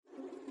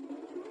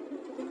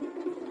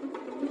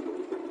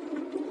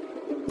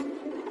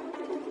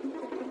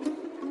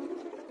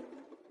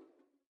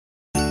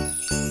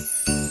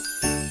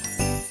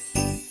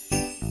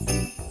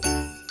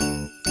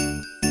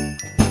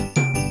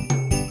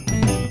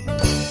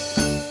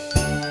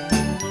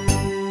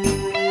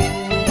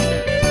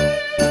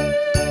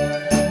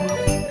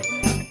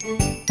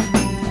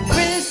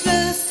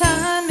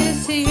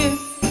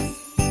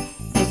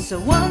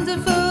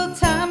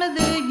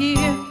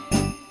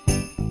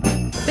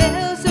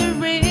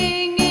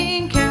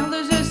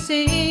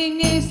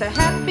the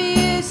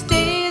happiest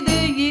day of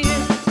the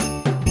year.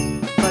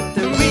 But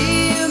the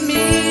real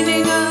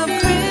meaning of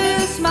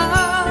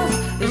Christmas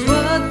is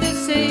what the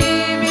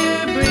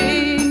Savior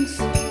brings.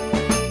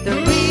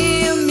 The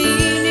real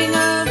meaning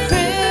of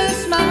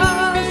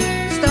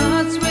Christmas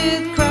starts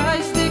with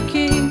Christ the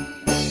King.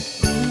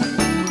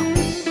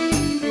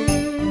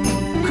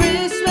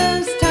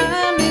 Christmas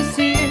time is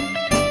here.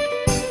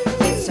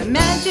 It's a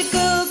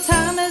magical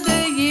time of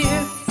the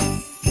year.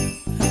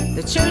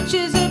 The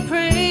churches are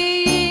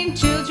praying,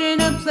 children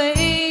are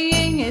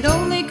playing. It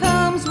only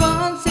comes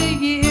once a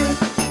year.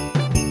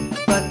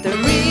 But the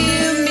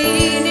real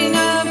meaning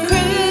of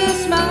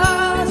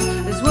Christmas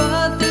is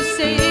what the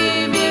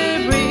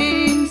Savior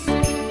brings.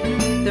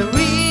 The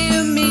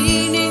real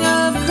meaning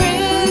of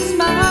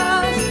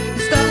Christmas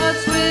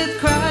starts with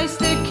Christ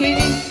the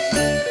King.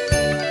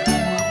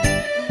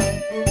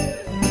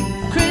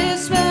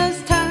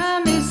 Christmas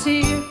time is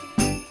here.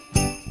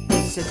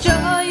 It's a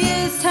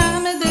joyous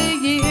time of the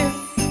year.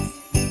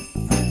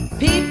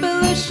 People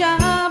are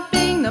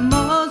shopping, the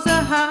malls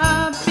are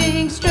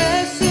hopping,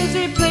 stress is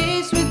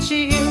replaced with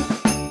cheer.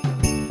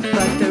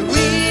 But the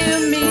real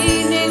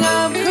meaning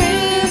of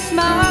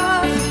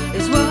Christmas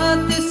is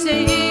what the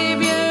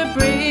Savior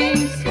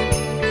brings.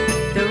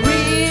 The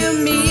real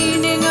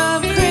meaning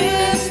of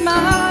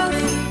Christmas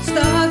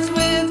starts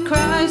with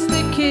Christ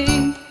the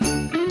King.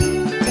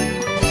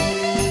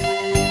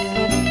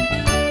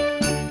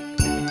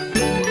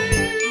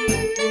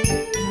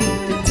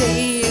 The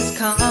day is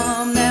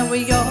come that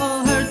we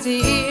all heard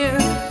dear,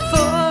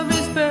 for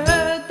his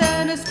birth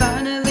that is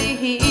finally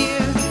here.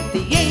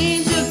 The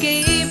angel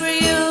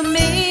Gabriel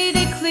made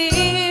it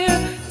clear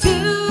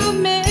to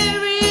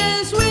Mary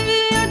as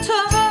we are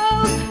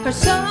told, her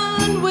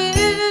son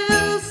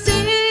will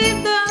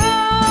save the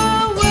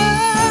world.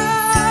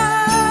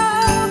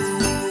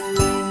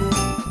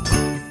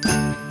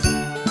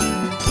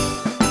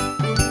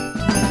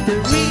 The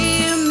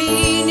real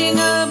meaning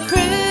of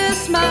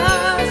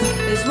Christmas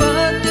is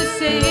what the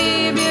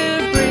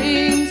Savior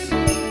brings.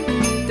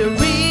 The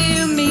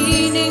real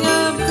meaning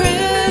of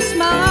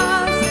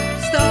Christmas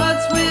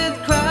starts with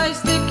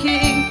Christ the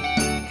King.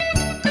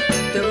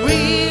 The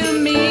real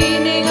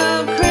meaning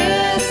of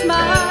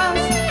Christmas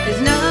is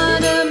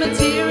not a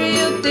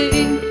material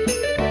thing.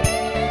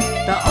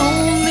 The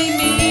only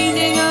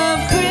meaning of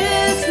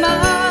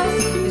Christmas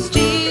is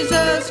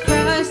Jesus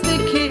Christ the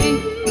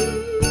King.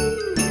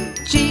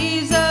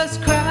 Jesus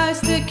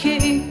Christ the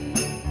King.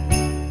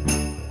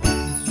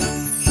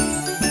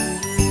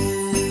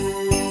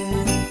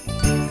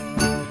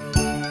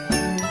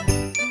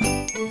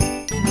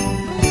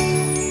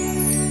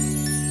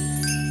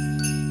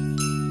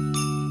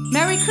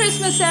 Merry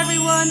Christmas,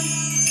 everyone.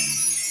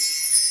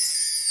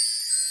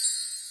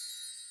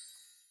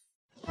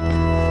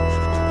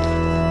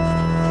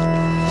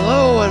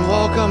 Hello and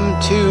welcome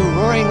to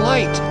Roaring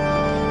Light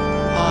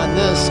on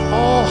this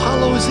All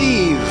Hallows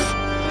Eve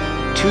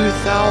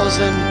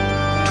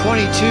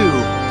 2022,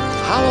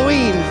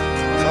 Halloween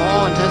for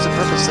all intents and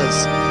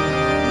purposes.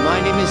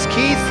 My name is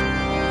Keith,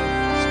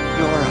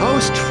 your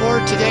host for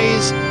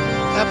today's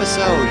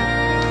episode.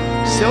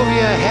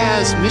 Sylvia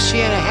has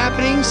Michiana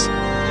happenings,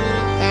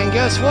 and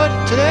guess what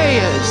today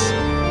is?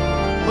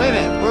 Wait a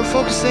minute, we're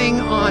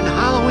focusing on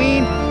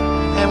Halloween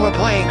and we're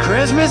playing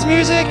Christmas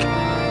music?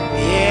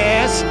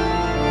 Yes,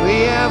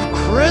 we have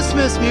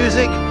Christmas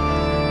music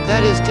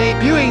that is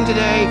debuting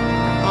today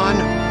on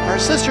our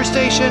sister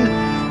station,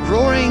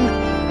 Roaring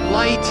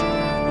Light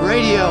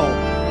Radio.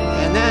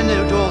 And then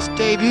it will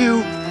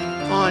debut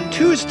on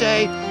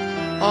Tuesday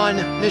on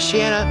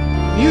Michiana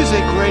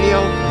Music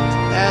Radio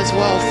as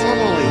well,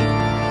 formally.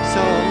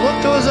 So look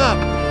those up.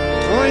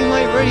 Roaring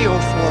Light Radio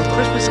for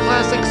Christmas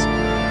Classics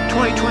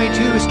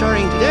 2022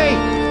 starting today.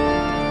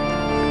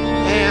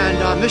 And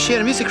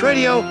Michiana Music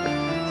Radio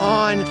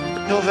on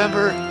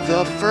November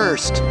the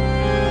 1st.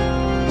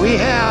 We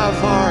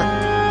have our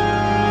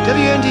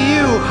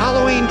WNDU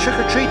Halloween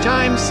trick-or-treat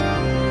times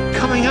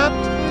coming up.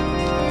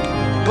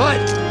 But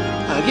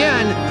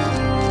again,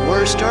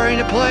 we're starting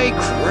to play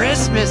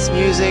Christmas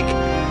music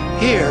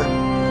here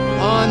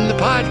on the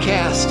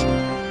podcast.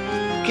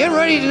 Get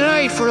ready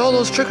tonight for all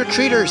those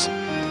trick-or-treaters.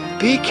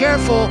 Be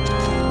careful.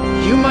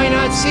 You might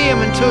not see them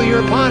until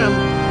you're upon them.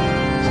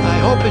 I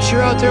hope that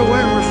you're out there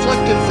wearing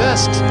reflective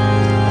vests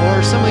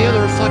or some of the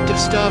other reflective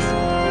stuff.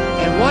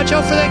 And watch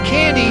out for that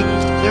candy.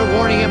 They're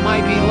warning it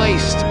might be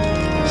laced.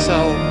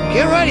 So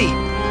get ready.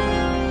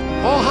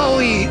 All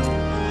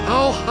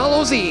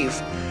Hallows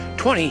Eve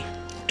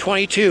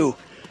 2022.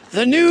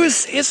 The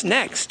news is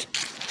next.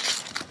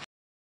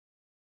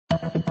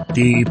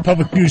 The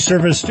Public News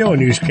Service Daily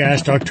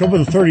Newscast, October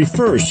the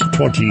 31st,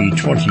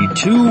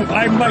 2022.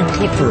 I'm Mike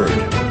Clifford.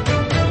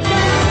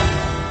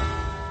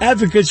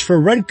 Advocates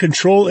for rent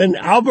control in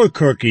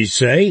Albuquerque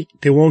say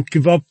they won't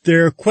give up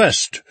their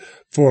quest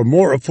for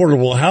more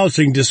affordable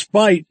housing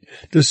despite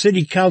the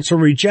city council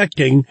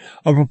rejecting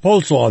a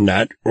proposal on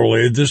that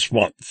earlier this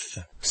month.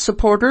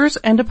 Supporters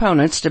and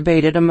opponents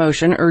debated a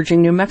motion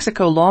urging New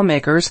Mexico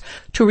lawmakers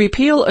to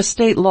repeal a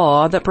state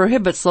law that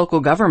prohibits local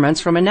governments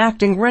from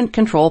enacting rent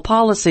control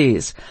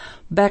policies.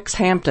 Bex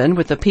Hampton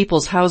with the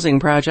People's Housing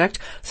Project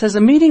says the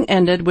meeting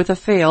ended with a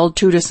failed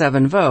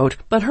 2-7 vote,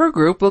 but her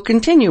group will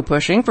continue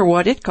pushing for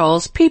what it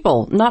calls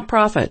people, not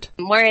profit.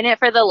 We're in it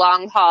for the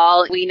long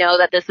haul. We know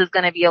that this is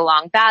going to be a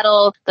long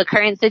battle. The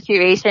current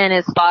situation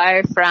is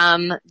far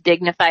from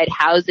dignified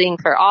housing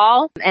for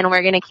all, and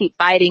we're going to keep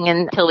fighting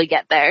until we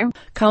get there.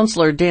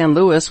 Councillor Dan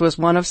Lewis was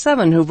one of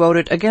 7 who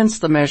voted against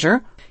the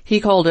measure. He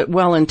called it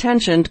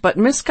well-intentioned but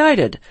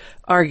misguided,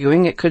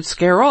 arguing it could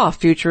scare off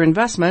future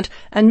investment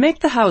and make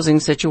the housing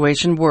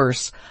situation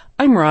worse.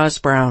 I'm Roz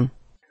Brown.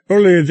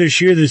 Earlier this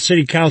year, the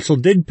City Council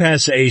did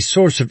pass a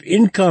source of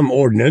income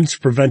ordinance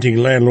preventing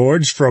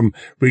landlords from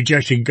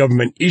rejecting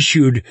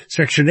government-issued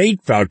Section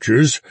 8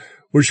 vouchers,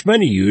 which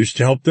many use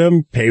to help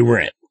them pay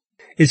rent.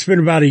 It's been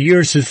about a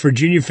year since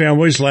Virginia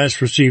families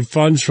last received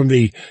funds from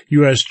the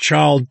U.S.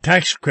 Child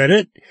Tax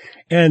Credit,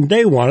 and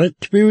they want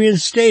it to be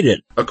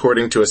reinstated.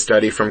 According to a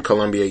study from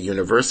Columbia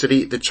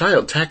University, the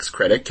Child Tax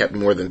Credit kept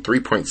more than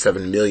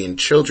 3.7 million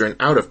children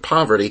out of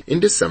poverty in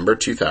December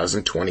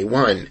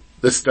 2021.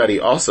 The study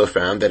also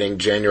found that in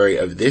January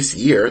of this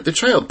year, the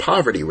child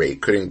poverty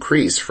rate could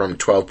increase from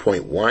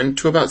 12.1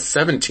 to about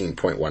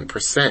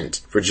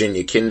 17.1%.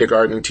 Virginia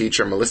kindergarten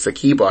teacher Melissa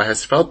Keebaugh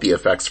has felt the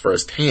effects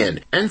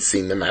firsthand and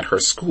seen them at her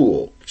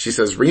school. She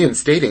says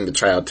reinstating the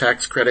child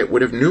tax credit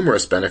would have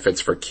numerous benefits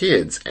for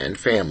kids and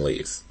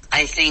families.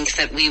 I think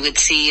that we would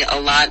see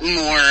a lot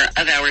more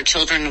of our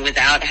children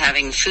without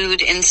having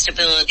food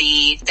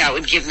instability. That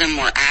would give them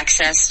more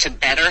access to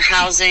better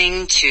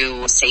housing,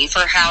 to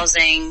safer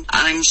housing.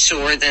 I'm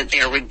sure that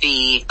there would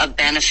be a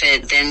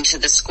benefit then to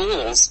the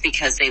schools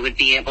because they would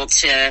be able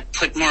to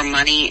put more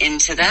money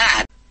into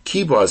that.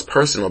 Keebaugh's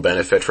personal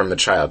benefit from the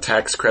child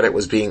tax credit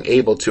was being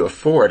able to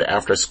afford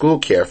after-school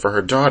care for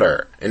her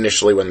daughter.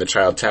 Initially, when the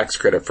child tax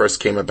credit first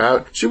came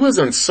about, she was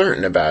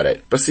uncertain about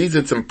it, but sees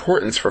its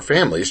importance for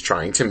families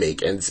trying to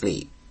make ends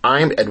meet.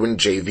 I'm Edwin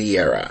J.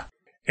 Vieira.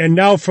 And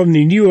now from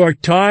the New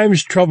York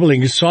Times,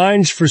 troubling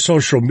signs for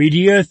social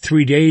media.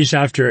 3 days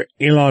after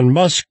Elon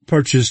Musk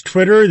purchased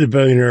Twitter, the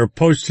billionaire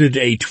posted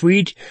a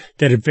tweet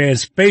that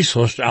advanced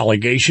baseless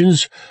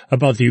allegations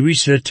about the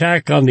recent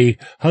attack on the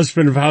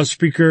husband of House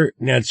Speaker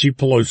Nancy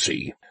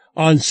Pelosi.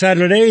 On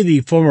Saturday, the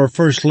former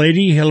First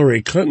Lady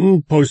Hillary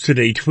Clinton posted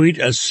a tweet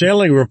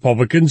assailing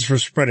Republicans for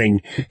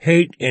spreading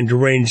hate and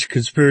deranged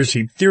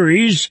conspiracy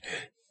theories.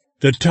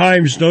 The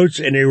Times notes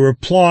in a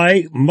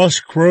reply,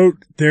 Musk wrote,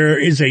 "There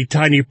is a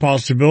tiny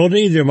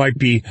possibility there might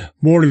be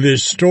more to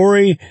this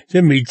story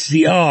than meets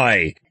the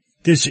eye."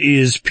 This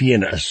is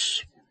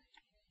PNS.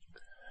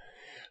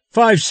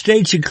 5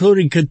 states,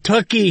 including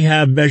Kentucky,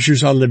 have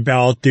measures on the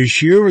ballot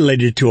this year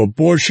related to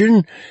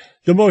abortion,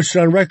 the most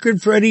on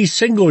record for any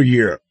single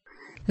year.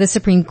 The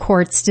Supreme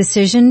Court's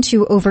decision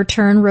to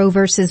overturn Roe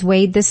v.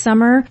 Wade this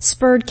summer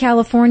spurred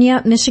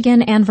California,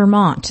 Michigan, and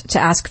Vermont to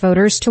ask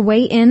voters to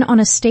weigh in on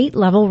a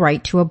state-level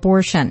right to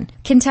abortion.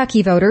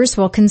 Kentucky voters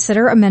will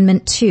consider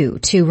Amendment 2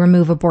 to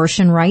remove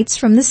abortion rights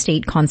from the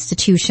state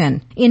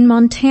constitution. In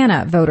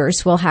Montana,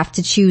 voters will have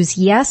to choose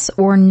yes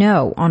or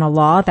no on a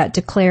law that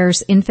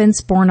declares infants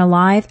born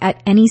alive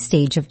at any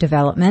stage of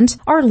development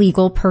are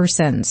legal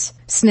persons.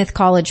 Smith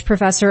College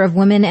professor of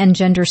Women and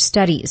Gender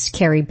Studies,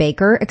 Carrie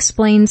Baker,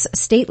 explains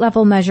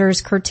state-level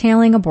measures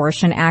curtailing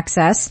abortion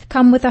access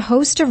come with a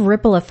host of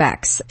ripple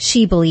effects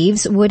she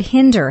believes would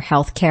hinder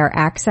health care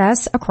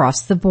access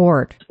across the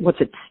board.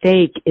 What's at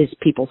stake is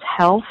people's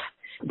health,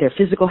 their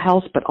physical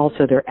health, but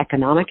also their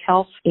economic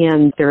health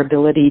and their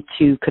ability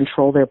to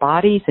control their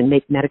bodies and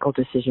make medical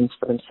decisions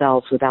for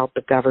themselves without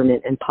the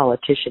government and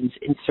politicians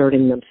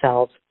inserting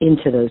themselves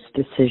into those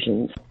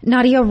decisions.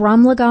 Nadia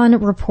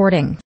Ramlagan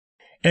reporting.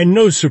 And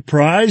no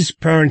surprise,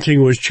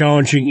 parenting was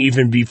challenging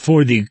even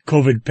before the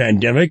COVID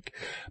pandemic,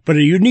 but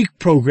a unique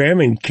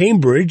program in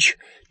Cambridge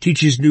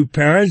teaches new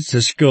parents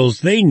the skills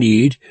they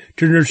need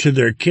to nurture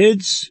their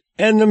kids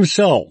and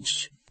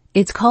themselves.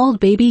 It's called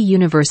Baby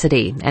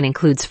University and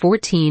includes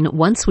 14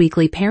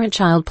 once-weekly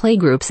parent-child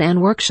playgroups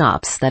and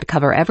workshops that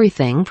cover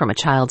everything from a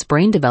child's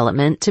brain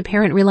development to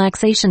parent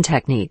relaxation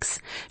techniques.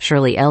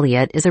 Shirley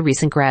Elliott is a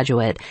recent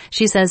graduate.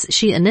 She says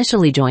she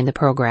initially joined the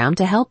program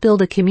to help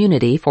build a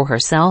community for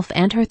herself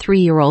and her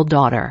 3-year-old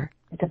daughter.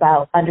 It's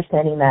about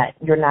understanding that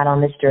you're not on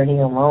this journey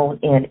alone,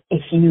 and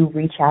if you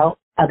reach out,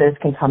 others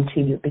can come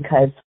to you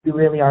because we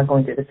really are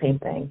going through the same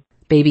thing.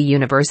 Baby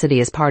University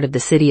is part of the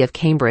City of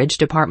Cambridge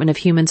Department of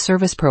Human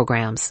Service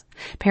programs.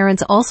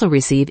 Parents also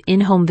receive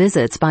in-home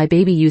visits by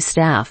BabyU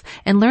staff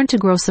and learn to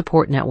grow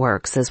support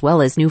networks as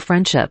well as new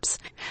friendships.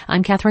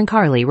 I'm Catherine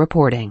Carley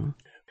reporting.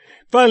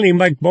 Finally,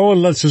 Mike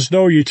Bowen lets us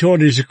know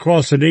utilities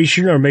across the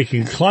nation are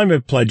making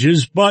climate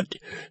pledges, but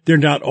they're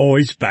not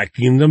always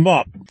backing them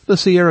up. The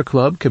Sierra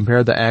Club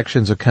compared the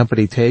actions a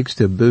company takes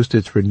to boost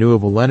its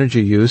renewable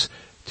energy use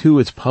to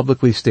its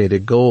publicly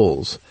stated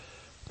goals.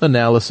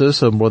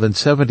 Analysis of more than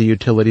 70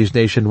 utilities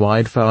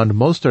nationwide found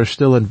most are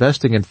still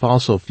investing in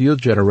fossil fuel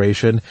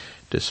generation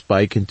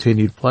despite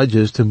continued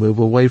pledges to move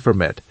away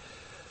from it.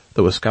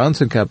 The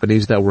Wisconsin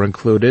companies that were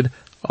included,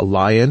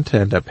 Alliant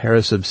and a pair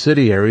of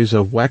subsidiaries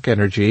of WEC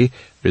Energy,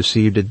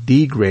 received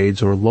D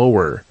grades or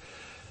lower.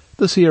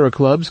 The Sierra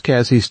Club's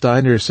Cassie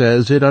Steiner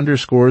says it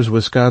underscores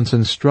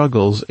Wisconsin's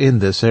struggles in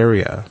this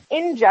area.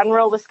 In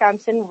general,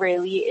 Wisconsin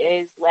really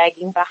is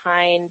lagging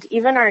behind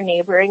even our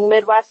neighboring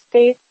Midwest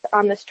states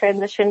on this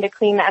transition to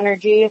clean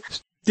energy.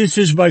 This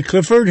is Mike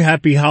Clifford.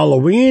 Happy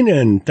Halloween,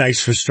 and thanks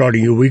for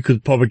starting your week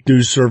with Public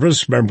News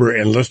Service, member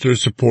and listener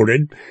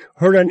supported,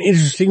 heard on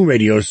interesting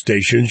radio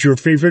stations, your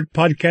favorite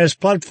podcast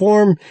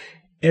platform,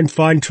 and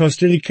find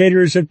trust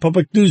indicators at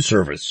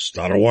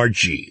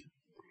publicnewsservice.org.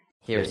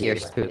 Here's your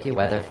spooky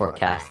weather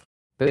forecast.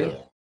 Boo.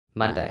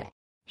 Monday.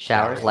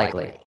 Showers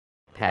likely.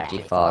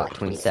 Patchy fog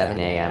between 7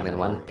 a.m. and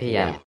 1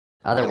 p.m.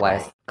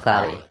 Otherwise,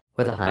 cloudy,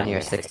 with a high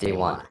near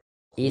 61.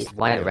 East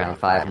wind around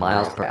 5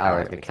 miles per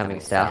hour,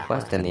 becoming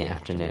southwest in the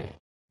afternoon.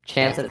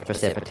 Chance of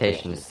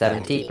precipitation is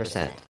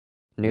 70%.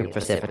 New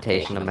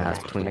precipitation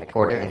amounts between a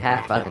quarter and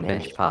half of an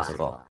inch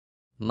possible.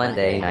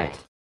 Monday night.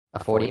 A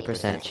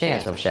 40%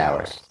 chance of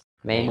showers,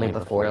 mainly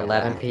before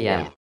 11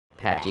 p.m.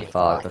 Patchy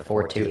fog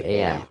before 2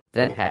 a.m.,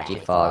 then patchy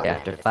fog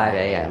after 5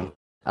 a.m.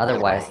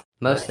 Otherwise,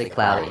 mostly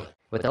cloudy,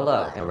 with a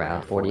low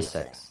around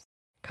 46.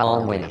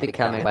 Calm wind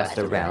becoming west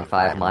around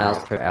 5 miles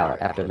per hour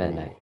after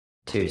midnight.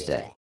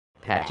 Tuesday.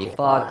 Patchy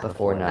fog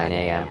before 9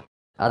 a.m.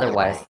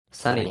 Otherwise,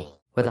 sunny,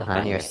 with a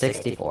high near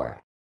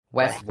 64.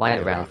 West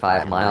wind around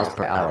 5 miles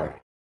per hour.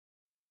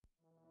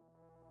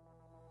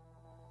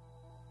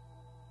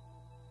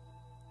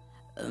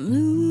 I'm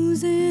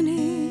losing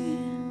it,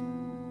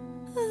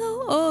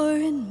 the war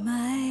in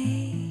my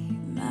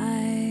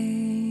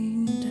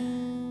mind.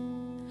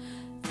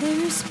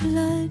 There's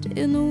blood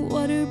in the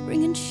water,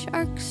 bringing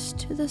sharks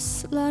to the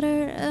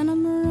slaughter, and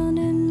I'm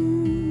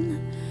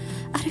running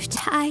out of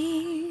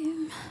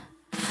time.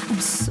 I'm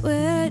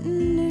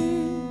sweating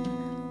it,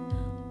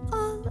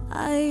 all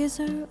eyes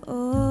are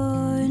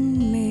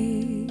on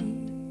me.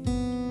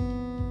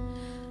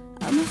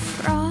 I'm a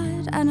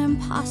fraud, an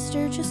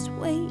imposter, just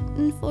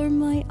waiting for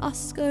my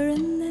Oscar,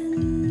 and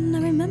then I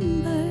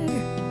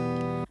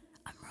remember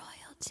I'm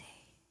royalty.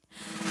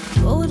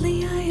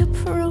 Boldly I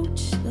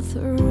approach the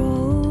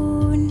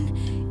throne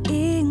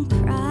in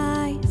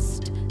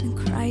Christ, and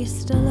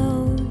Christ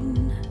alone.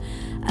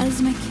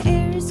 As my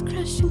cares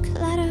crash and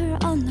clatter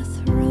on the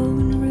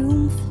throne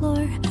room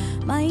floor,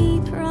 my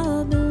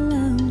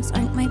problems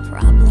aren't my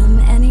problem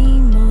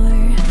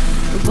anymore.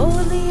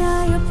 Boldly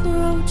I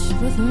approach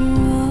the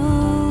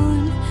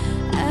throne,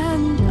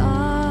 and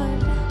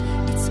God,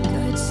 it's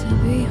good to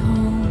be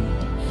home.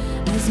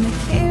 As my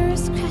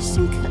cares crash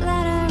and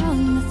clatter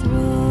on the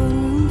throne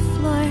room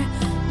floor,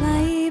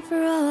 my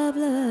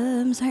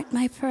problems aren't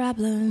my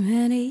problem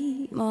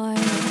anymore.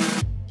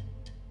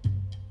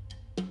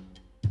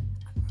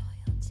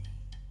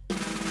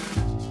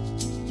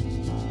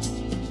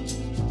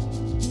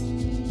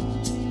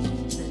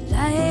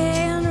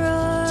 Lion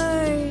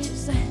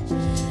roars,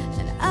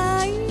 and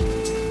I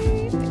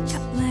pick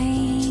up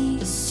my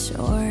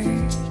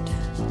sword.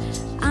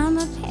 I'm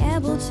a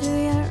pebble to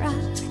your rock,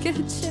 a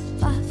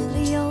chip off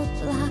the old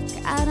block,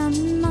 and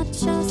I'm not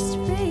just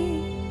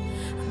free,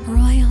 I'm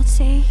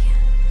royalty.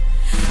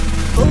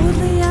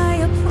 Boldly I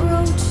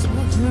approach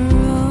the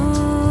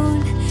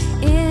throne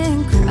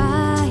in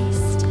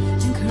Christ,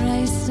 and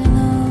Christ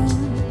alone.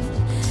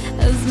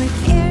 As my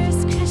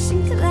cares crash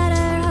and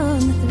clatter on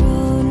the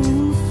throne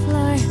room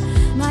floor,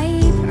 my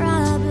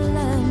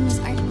problems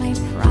aren't my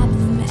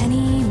problem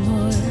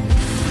anymore.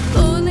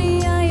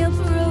 Boldly I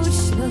approach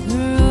the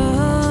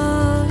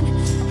throne,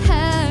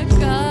 and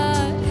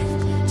God,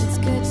 it's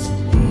good to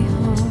be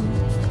home.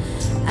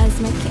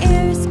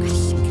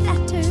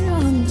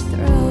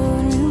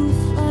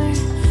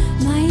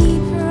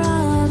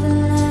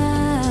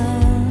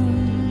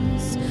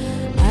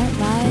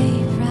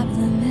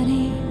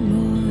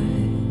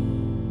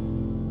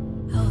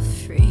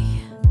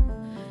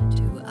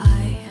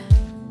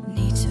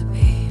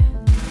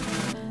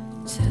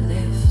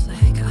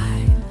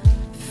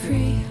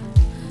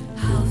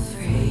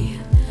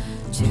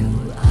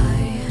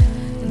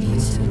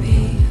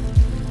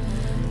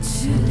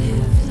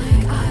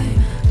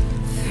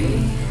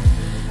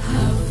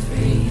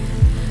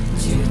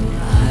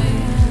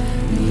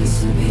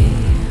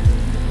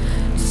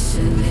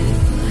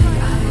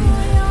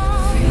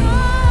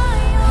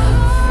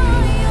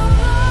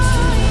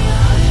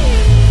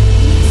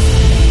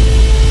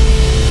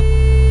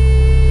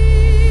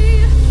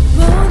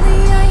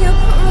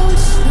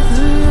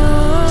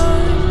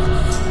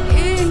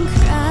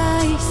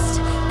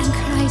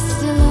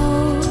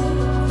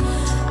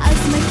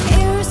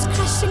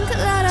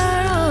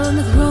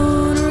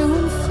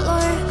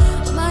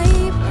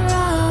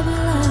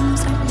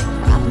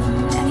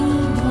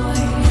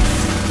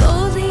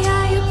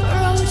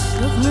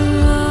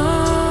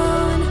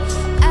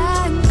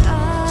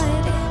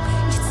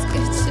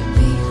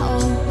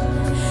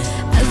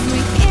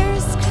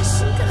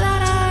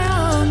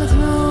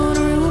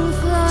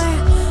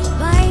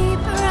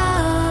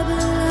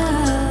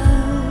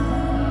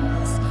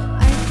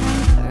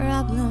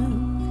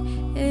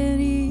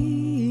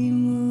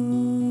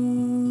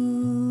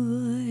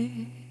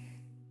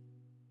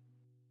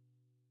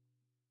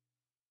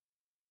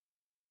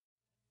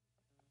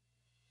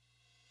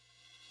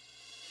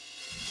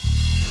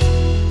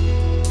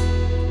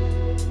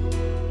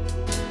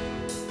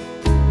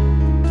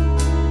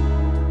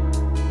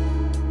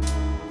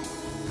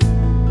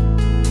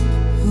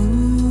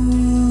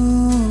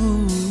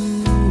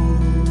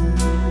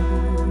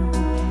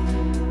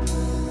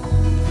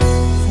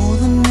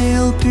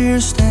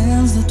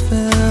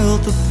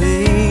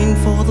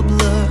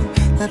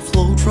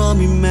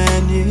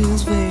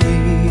 Emmanuel's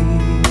vein.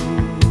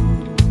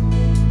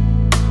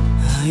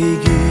 I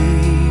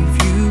give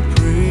you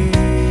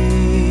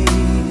praise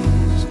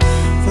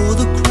for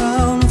the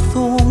crown of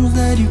thorns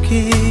that you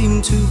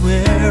came to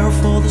wear,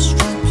 for the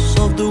stripes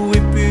of the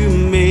whip you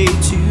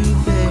made to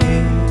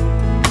bear.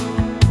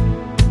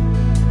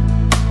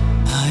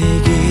 I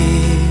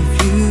give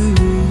you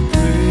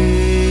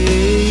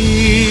praise.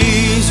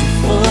 Your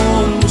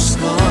form was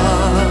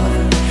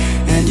scarred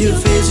and your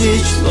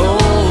visage,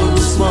 Lord,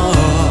 was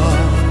marred.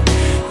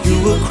 You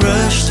were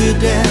crushed to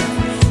death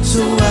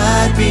so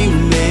I'd be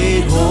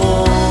made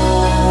whole.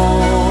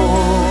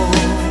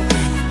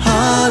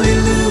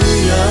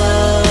 Hallelujah,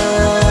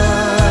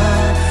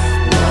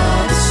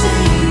 what a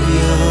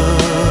Savior.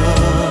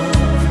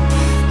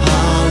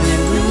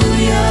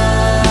 Hallelujah,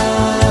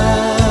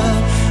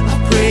 I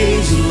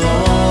praise you,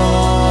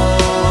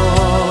 Lord.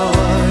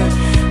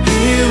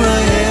 Here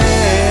I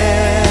am,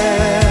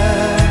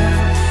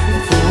 in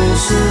full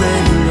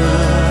surrender.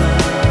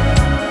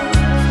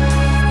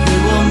 You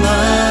are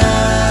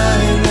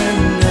mine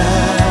and I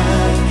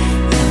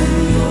am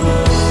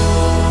yours.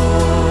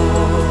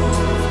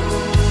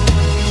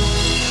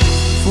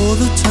 For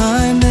the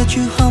time that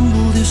you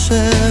humbled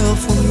yourself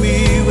for me,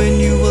 when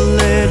you were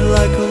led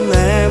like a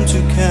lamb to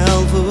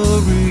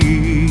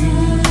Calvary,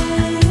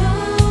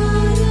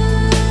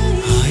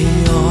 I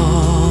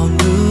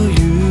honor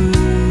you.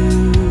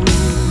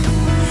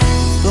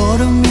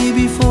 Thought of me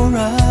before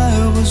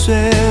I was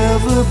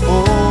ever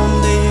born.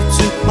 Then you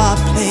took my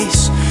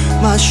place,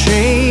 my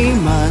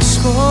shame, my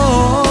scorn.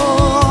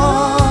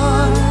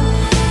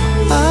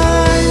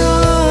 I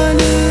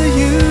honor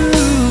you,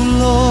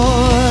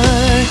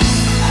 Lord.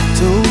 I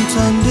don't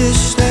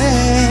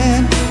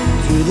understand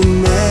through the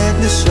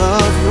madness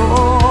of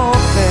your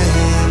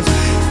plans.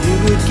 You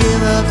would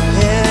give up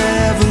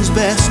heaven's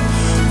best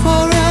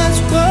for us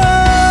worth.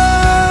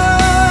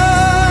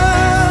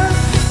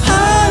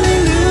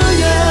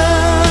 Hallelujah,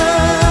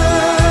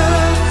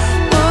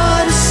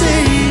 what a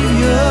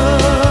Savior.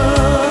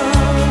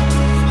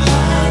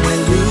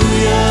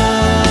 Hallelujah,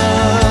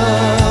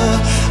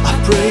 I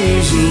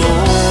praise you,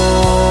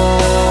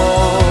 Lord.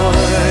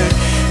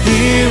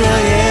 Here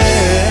I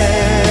am,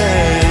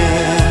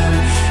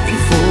 in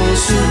full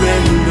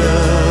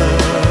surrender.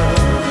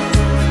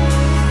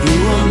 You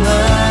are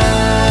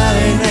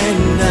mine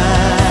and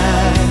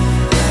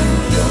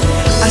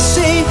I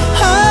say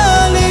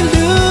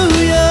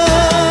hallelujah,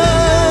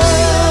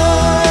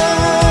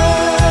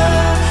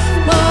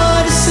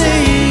 what a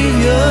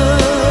Savior.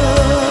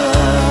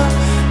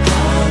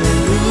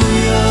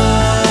 Hallelujah,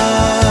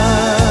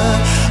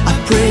 I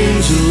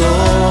praise you,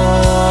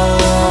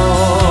 Lord.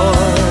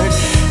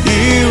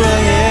 Here I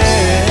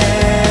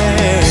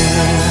am,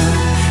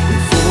 in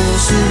full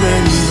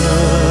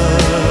surrender.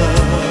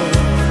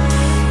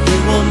 You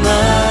are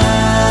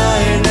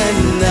mine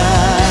and I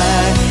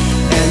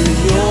am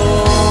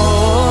yours.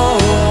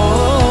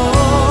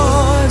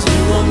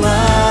 You are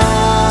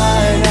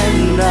mine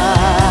and I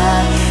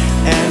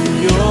am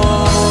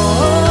yours.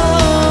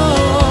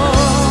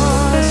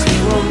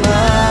 You are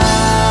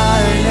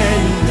mine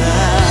and I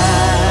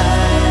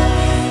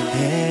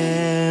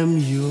am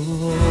yours.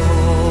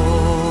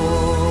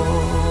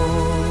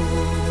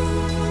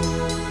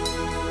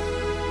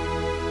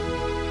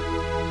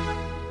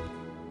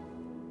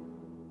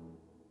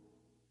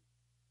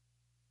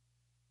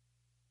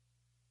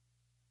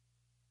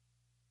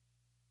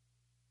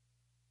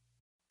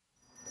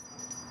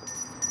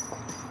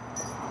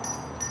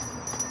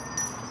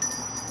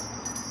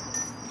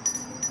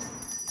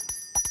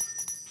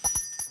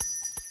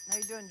 How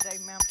you doing,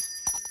 Dave, ma'am?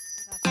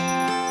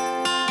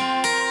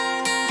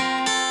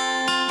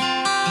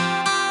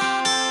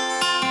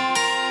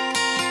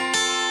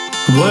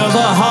 Well,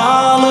 the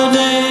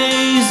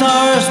holidays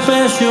are a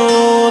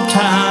special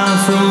time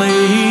for me.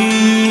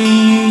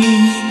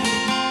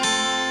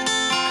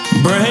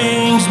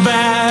 Brings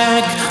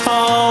back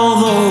all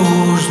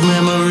those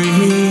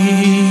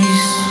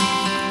memories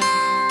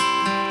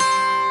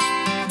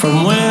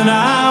from when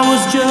I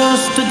was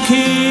just a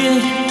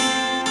kid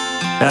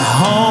at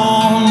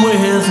home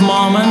with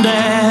mom and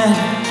dad.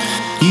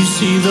 You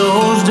see,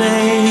 those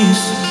days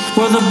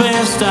were the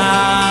best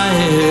I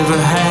ever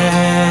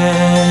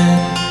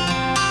had.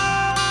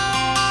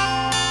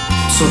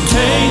 So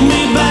take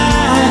me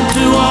back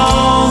to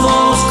all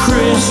those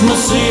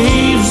Christmas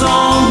Eves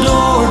on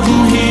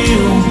Dorton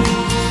Hill.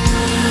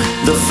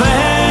 The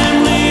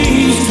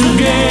families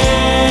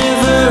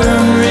together,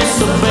 it's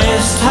the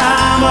best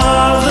time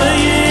of the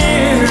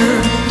year.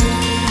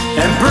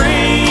 And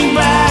bring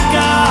back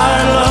our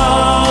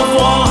loved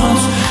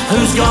ones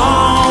who's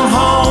gone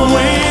home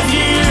with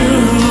you.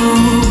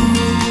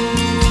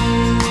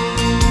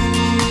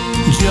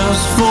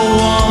 Just for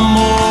one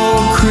more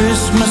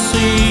Christmas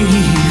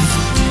Eve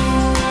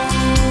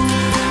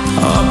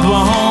up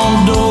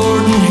on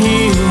Dorton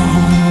Hill.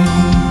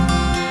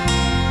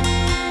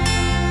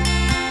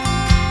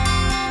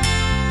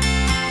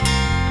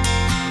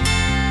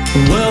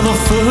 Well, the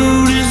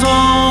food is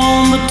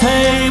on the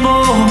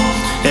table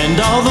and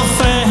all the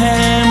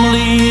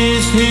family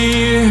is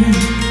here.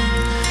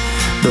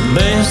 The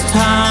best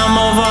time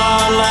of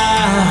our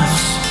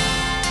lives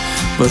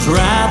was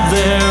right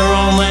there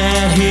on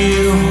that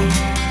hill.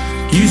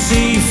 You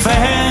see,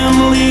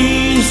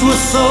 families were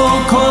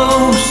so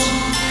close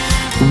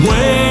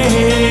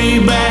way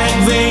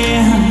back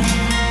then.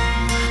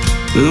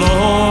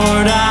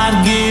 Lord,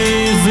 I'd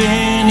give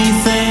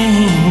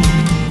anything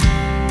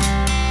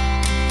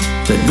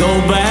to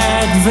go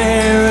back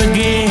there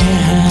again.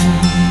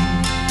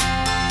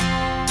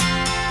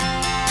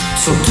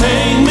 So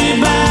take me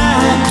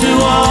back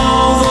to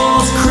all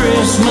those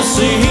Christmas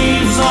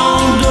Eves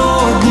on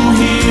Dorton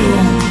Hill.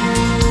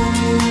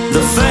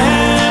 The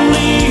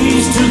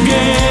families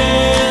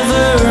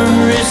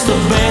together, it's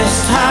the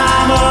best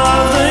time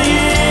of the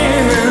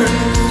year.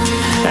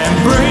 And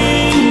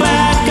bring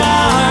back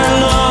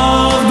our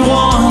loved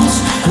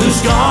ones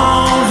who's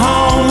gone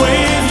home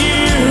with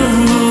you.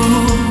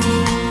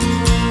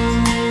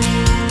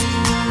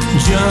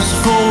 Just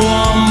for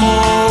one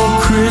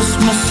more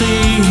Christmas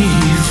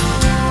Eve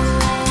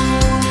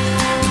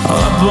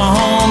up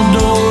on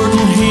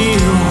Dorton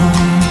Hill.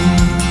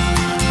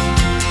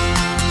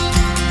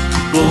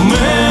 Well,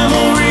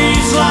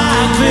 memories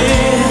like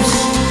this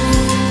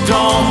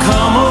don't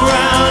come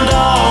around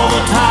all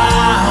the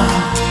time,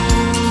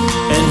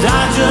 and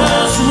I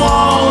just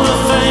want to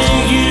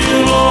thank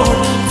you, Lord,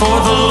 for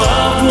the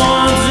loved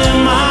ones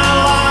in my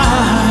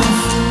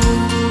life.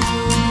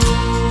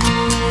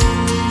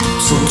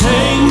 So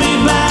take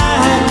me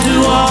back to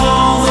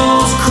all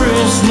those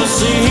Christmas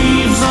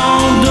Eves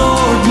on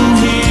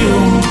Dorton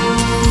Hill.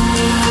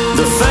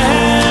 The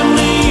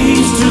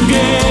families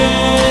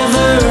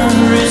together,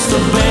 it's the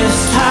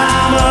best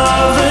time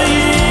of the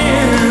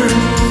year.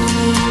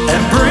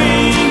 And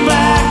bring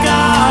back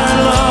our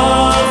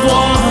loved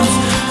ones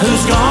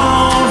who's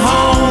gone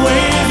home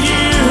with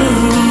you.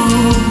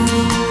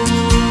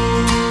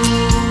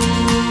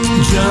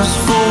 Just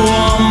for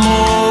one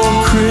more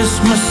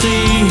Christmas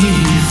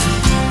Eve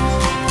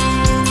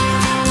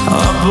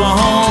up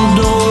on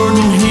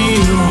Dorton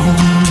Hill.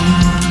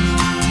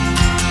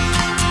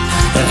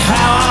 And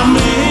how I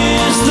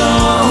miss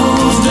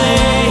those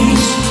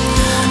days,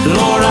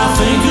 Lord, I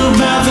think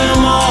about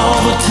them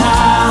all the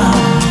time.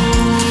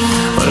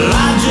 Well,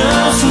 I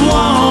just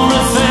want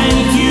to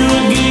thank you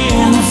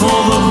again for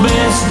the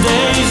best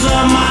days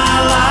of my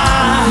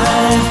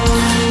life.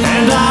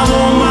 And I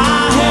want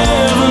my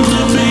heaven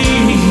to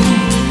be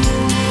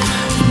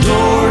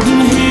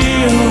Dorton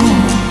Hill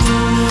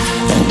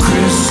and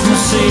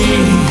Christmas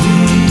Eve.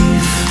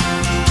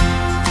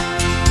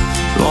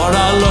 Lord,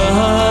 I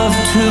love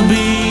to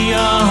be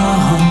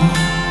young,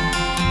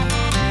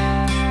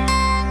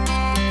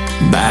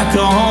 back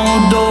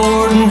on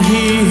Dorton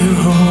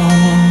Hill,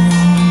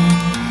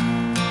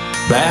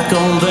 back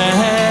on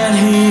that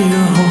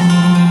hill.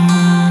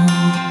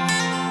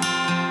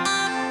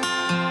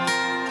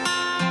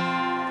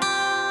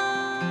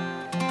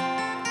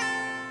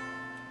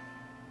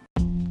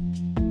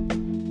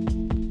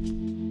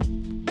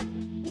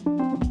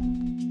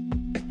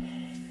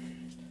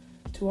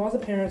 To all the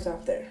parents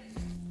out there,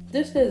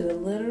 this is a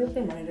little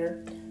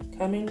reminder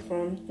coming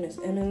from Miss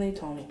Emily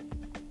Tony.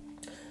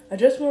 I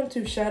just want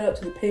to shout out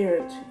to the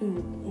parents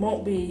who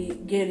won't be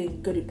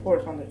getting good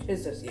reports on their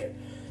kids this year.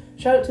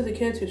 Shout out to the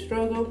kids who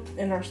struggle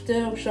and are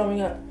still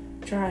showing up,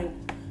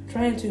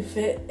 trying to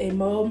fit a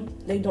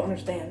mold they don't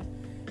understand.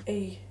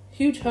 A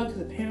huge hug to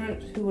the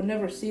parents who will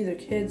never see their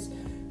kid's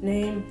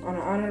name on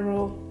an honor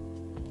roll,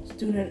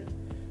 student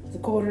of the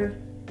quarter,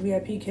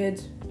 VIP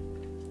kids.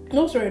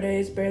 No sorry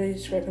days, barely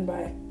scraping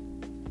by.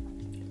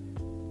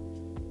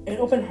 An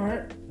open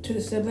heart to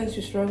the siblings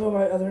who struggle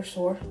while others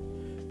soar.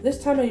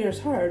 This time of year is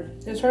hard.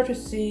 It's hard to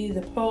see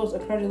the post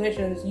of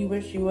congratulations you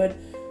wish you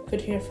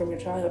could hear from your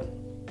child.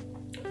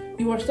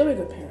 You are still a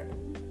good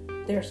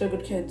parent. They are still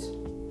good kids.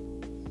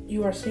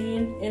 You are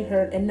seen and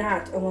heard and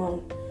not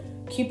alone.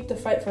 Keep the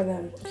fight for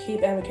them.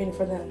 Keep advocating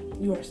for them.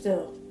 You are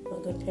still a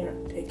good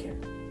parent. Take care.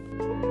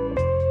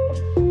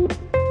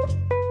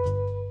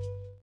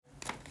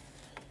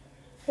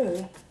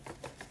 Hello.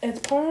 As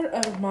part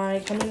of my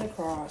coming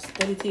across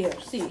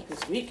WTFC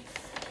this week,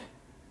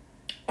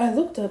 I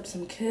looked up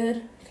some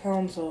kid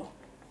counsel.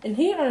 And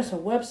here are some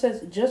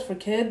websites just for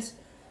kids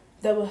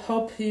that will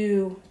help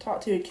you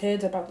talk to your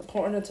kids about the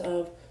importance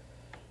of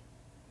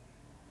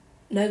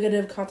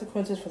negative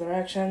consequences for their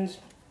actions.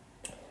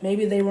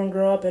 Maybe they won't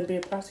grow up and be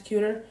a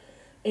prosecutor,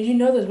 and you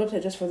know there's a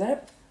website just for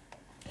that.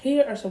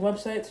 Here are some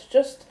websites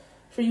just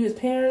for you as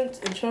parents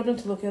and children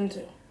to look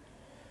into.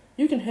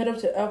 You can head up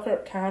to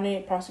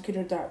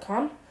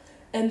Elkhart.County.Prosecutor.com,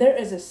 and there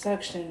is a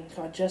section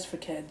called Just for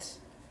Kids.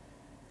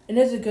 And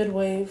it's a good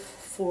way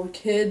for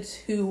kids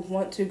who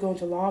want to go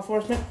into law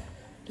enforcement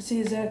to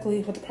see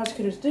exactly what the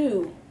prosecutors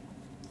do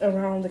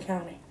around the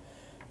county.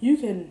 You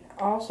can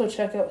also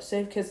check out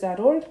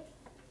SaveKids.org,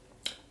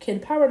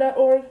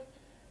 KidPower.org,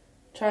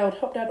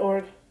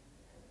 ChildHelp.org.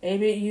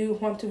 Maybe you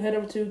want to head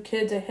over to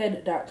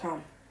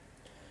KidsAhead.com.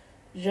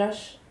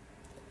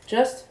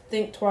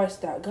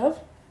 JustThinkTwice.gov,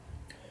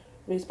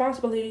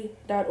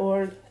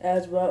 responsibly.org,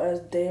 as well as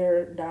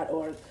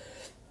dare.org.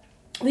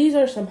 These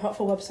are some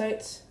helpful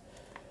websites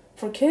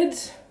for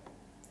kids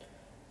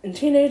and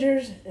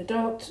teenagers,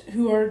 adults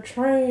who are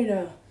trying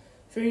to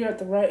figure out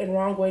the right and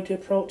wrong way to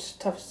approach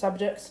tough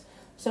subjects.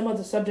 Some of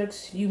the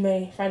subjects you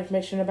may find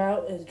information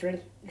about is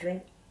drunk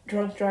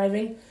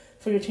driving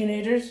for your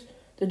teenagers,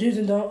 the do's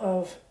and don'ts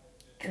of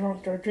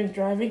drunk or drink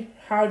driving,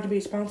 how to be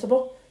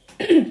responsible.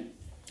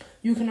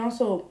 You can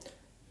also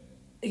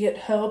get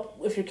help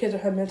if your kids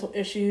have mental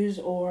issues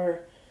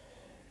or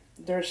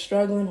they're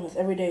struggling with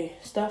everyday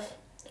stuff.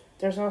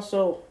 There's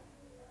also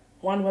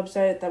one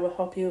website that will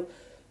help you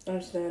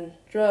understand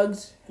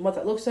drugs and what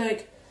that looks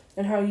like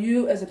and how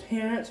you as a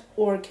parent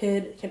or a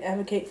kid can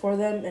advocate for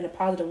them in a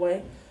positive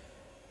way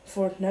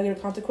for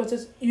negative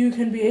consequences. You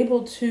can be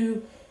able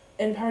to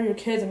empower your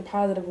kids in a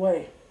positive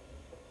way.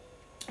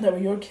 That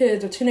way your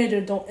kids or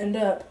teenagers don't end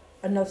up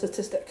another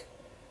statistic.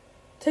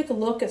 Take a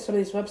look at some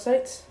of these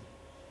websites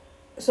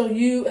so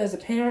you as a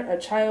parent, a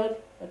child,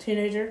 a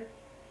teenager,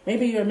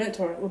 maybe your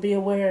mentor will be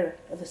aware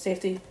of the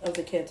safety of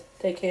the kids.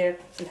 Take care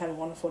and have a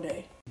wonderful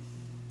day.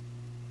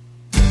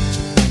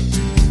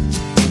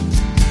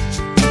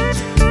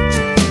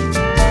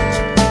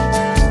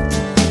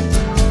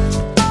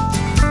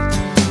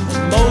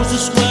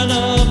 Moses went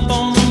up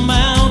on the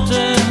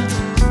mountain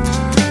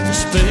to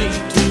speak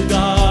to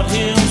God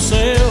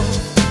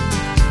himself,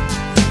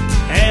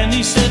 and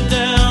he sat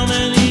down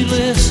and he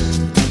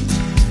listened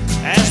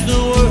as the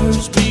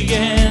words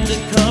began to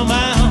come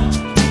out.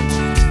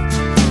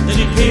 Then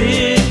he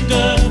picked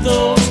up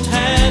those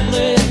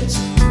tablets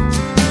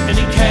and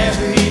he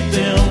carried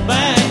them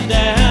back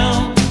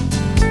down.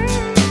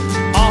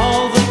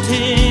 All the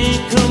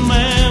 10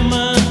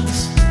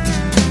 Commandments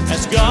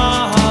as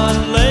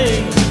God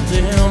laid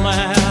them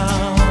out.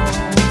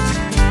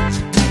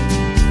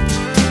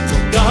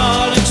 Well,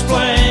 God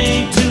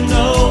explained to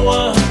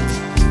Noah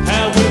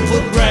how it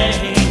would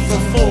rain for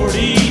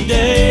 40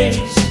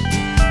 days.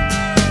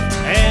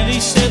 And he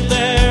sat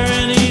there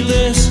and he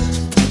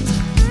listened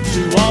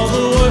to all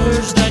the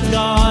words that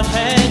God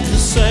had to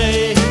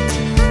say.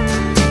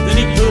 Then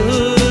he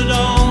put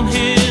on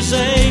his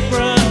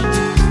apron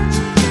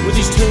with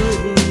his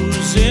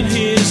tools in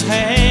his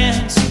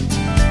hands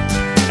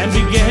and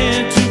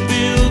began to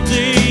build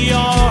the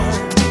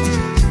ark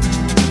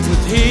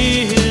with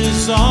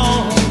his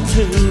own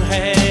 2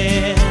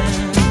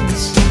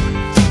 hands.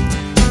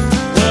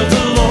 Well,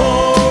 the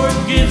Lord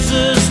gives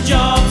us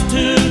jobs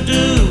to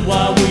do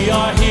while we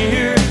are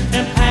here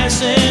and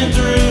passing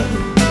through.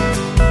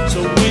 So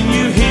when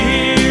you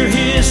hear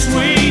his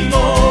sweet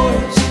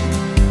voice,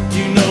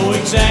 you know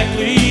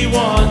exactly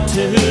what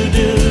to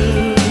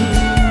do.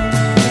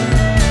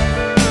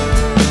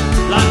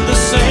 Like the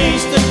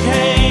saints that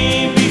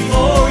came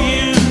before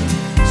you,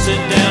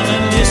 sit down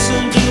and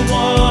listen to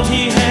what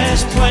he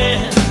has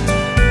planned.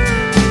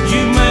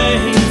 You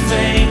may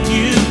think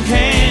you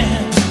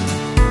can,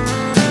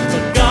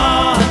 but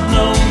God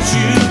knows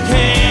you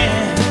can.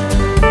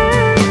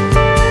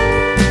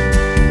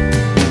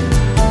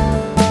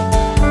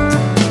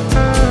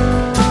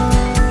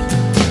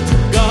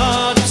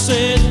 God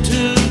said to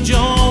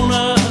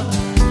Jonah,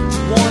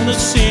 warn the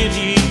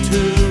city to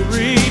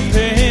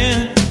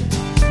repent.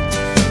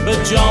 But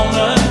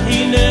Jonah,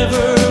 he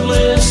never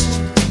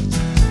listened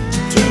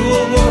to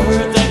a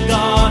word that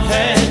God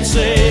had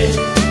said.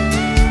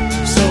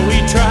 So he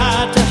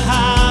tried to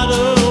hide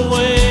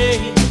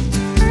away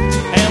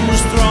and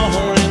was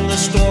thrown in the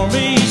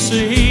stormy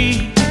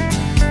sea,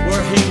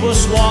 where he was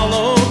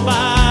swallowed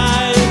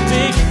by a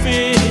big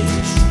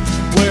fish,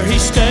 where he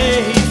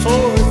stayed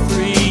for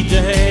 3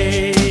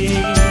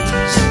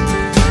 days.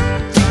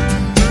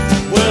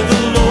 Well,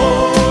 the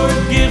Lord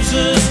gives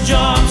us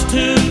jobs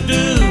to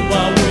do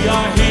while we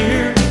are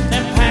here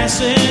and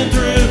passing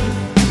through.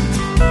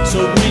 So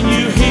when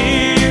you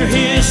hear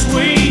his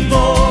sweet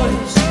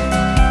voice,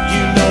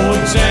 you know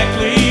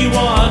exactly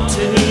what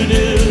to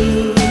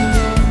do.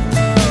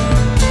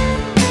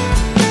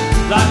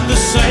 Like the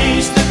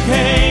saints that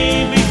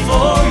came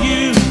before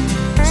you,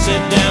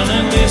 sit down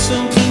and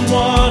listen to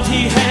what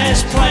he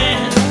has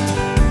planned.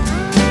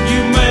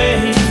 You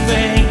may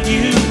think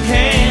you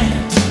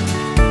can't,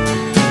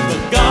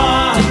 but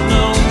God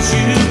knows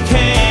you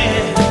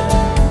can.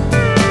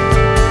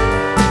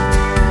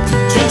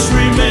 Just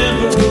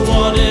remember,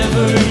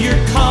 whatever your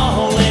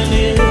calling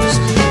is,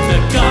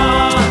 that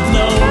God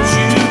knows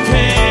you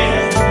can.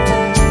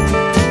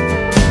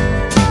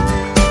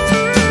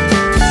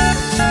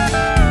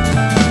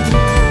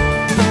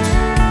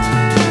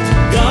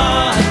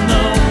 God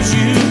knows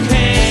you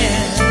can.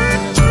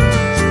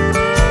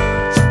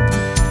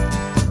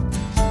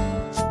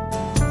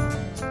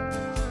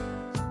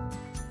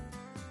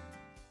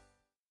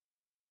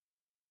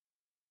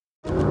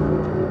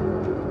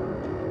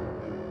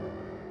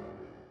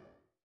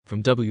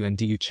 From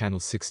WNDU Channel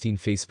 16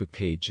 Facebook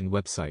page and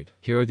website,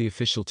 here are the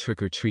official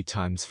trick-or-treat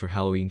times for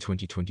Halloween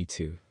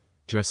 2022.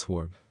 Dress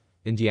warm.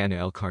 Indiana,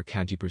 Elkhart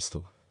County,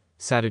 Bristol.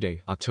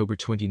 Saturday, October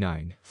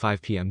 29,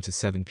 5 p.m. to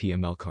 7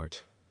 p.m.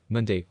 Elkhart.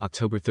 Monday,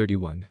 October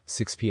 31,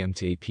 6 p.m.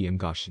 to 8 p.m.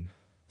 Goshen.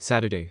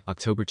 Saturday,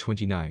 October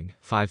 29,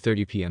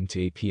 5:30 p.m.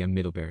 to 8 p.m.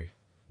 Middlebury.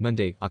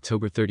 Monday,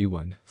 October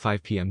 31,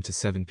 5 p.m. to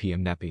 7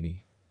 p.m. Napanee.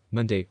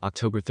 Monday,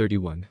 October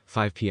 31,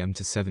 5 p.m.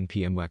 to 7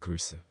 p.m.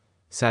 Wakarusa.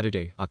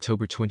 Saturday,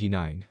 October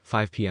 29,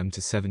 5 p.m.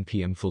 to 7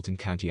 p.m. Fulton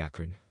County,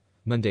 Akron.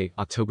 Monday,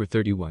 October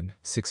 31,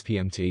 6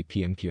 p.m. to 8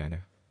 p.m.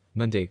 Guyana.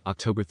 Monday,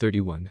 October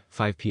 31,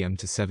 5 p.m.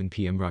 to 7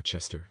 p.m.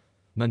 Rochester.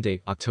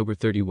 Monday, October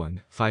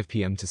 31, 5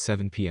 p.m. to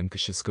 7 p.m.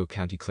 Kosciuszko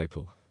County,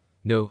 Claypool.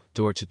 No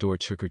door-to-door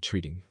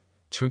trick-or-treating.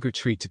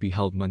 Trick-or-treat to be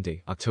held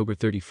Monday, October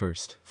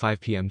 31st, 5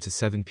 p.m. to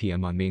 7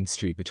 p.m. on Main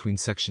Street between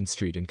Section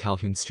Street and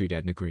Calhoun Street,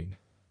 Etna Green.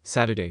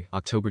 Saturday,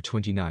 October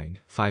 29,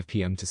 5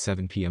 p.m. to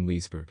 7 p.m.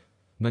 Leesburg.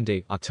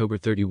 Monday, October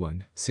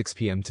 31, 6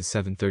 p.m. to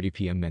 7:30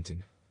 p.m.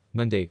 Menton.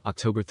 Monday,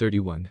 October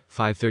 31,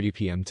 5:30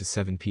 p.m. to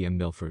 7 p.m.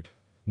 Milford.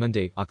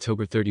 Monday,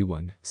 October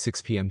 31,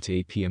 6 p.m. to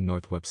 8 p.m.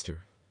 North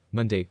Webster.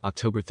 Monday,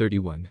 October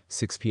 31,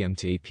 6 p.m.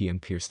 to 8 p.m.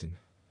 Pearston.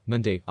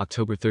 Monday,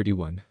 October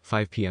 31,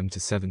 5 p.m. to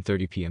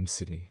 7:30 p.m.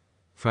 Sydney.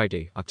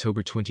 Friday,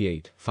 October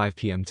 28, 5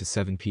 p.m. to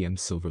 7 p.m.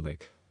 Silver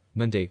Lake.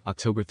 Monday,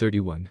 October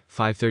 31,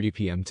 5:30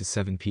 p.m. to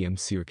 7 p.m.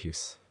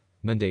 Syracuse.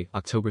 Monday,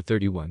 October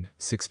 31,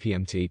 6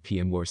 p.m. to 8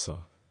 p.m. Warsaw.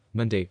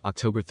 Monday,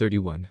 October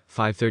 31,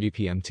 5:30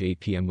 p.m. to 8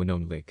 p.m.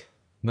 Winona Lake.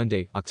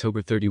 Monday,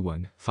 October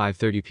 31,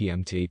 5:30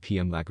 p.m. to 8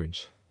 p.m.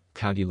 Lagrange,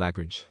 County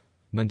Lagrange.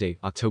 Monday,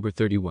 October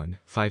 31,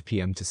 5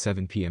 p.m. to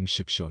 7 p.m.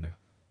 Shipshawana.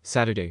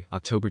 Saturday,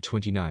 October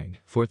 29,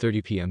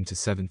 4:30 p.m. to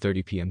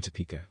 7:30 p.m.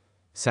 Topeka.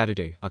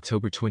 Saturday,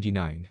 October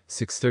 29,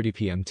 6:30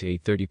 p.m. to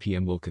 8:30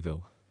 p.m.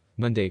 Wolcott.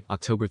 Monday,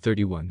 October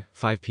 31,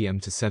 5 p.m.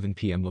 to 7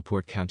 p.m.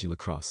 LaPorte County, La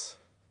Crosse.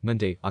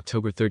 Monday,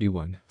 October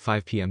 31,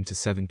 5 p.m. to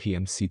 7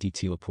 p.m.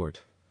 CDT LaPorte.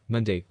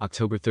 Monday,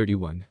 October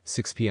 31,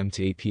 6 p.m.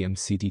 to 8 p.m.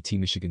 CDT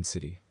Michigan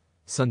City.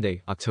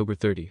 Sunday, October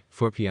 30,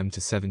 4 p.m. to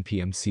 7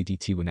 p.m.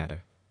 CDT Winata.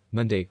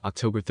 Monday,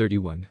 October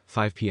 31,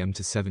 5 p.m.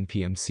 to 7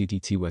 p.m.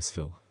 CDT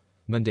Westville.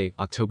 Monday,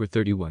 October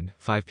 31,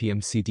 5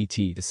 p.m.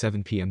 CDT to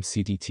 7 p.m.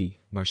 CDT,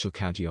 Marshall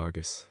County,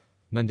 Argus.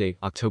 Monday,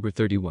 October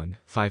 31,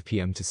 5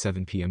 p.m. to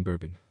 7 p.m.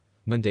 Bourbon.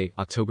 Monday,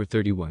 October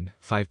 31,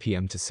 5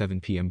 p.m. to 7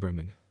 p.m.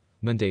 Berman.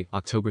 Monday,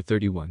 October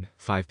 31,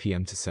 5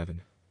 p.m. to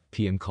 7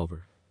 p.m.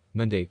 Culver.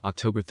 Monday,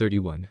 October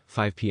 31,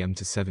 5 p.m.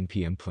 to 7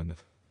 p.m.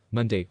 Plymouth.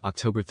 Monday,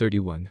 October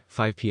 31,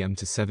 5 p.m.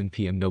 to 7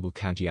 p.m. Noble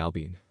County,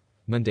 Albion.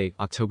 Monday,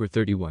 October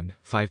 31,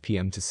 5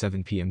 p.m. to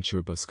 7 p.m.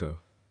 Churubusco.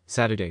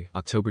 Saturday,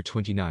 October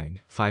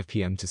 29, 5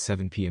 p.m. to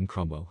 7 p.m.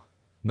 Cromwell.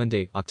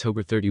 Monday,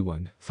 October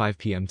 31, 5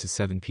 p.m. to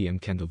 7 p.m.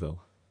 Kendallville.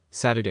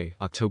 Saturday,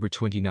 October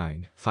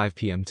 29, 5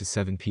 p.m. to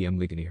 7 p.m.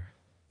 Ligonier.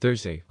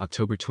 Thursday,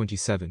 October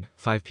 27,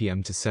 5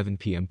 p.m. to 7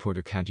 p.m.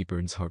 Porter County,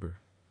 Burns Harbor.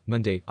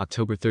 Monday,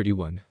 October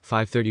 31,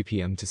 5:30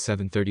 p.m. to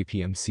 7:30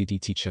 p.m.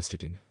 CDT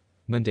Chesterton.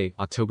 Monday,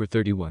 October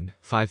 31,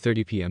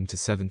 5:30 p.m. to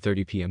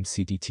 7:30 p.m.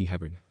 CDT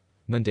Hebron.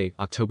 Monday,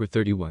 October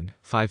 31,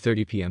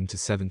 5:30 p.m. to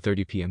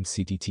 7:30 p.m.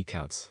 CDT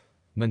Couts.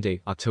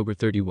 Monday, October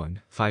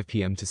 31, 5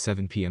 p.m. to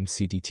 7 p.m.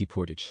 CDT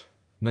Portage.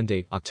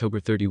 Monday, October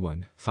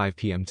 31, 5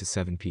 p.m. to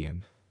 7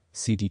 p.m.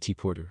 CDT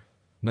Porter.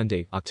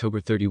 Monday, October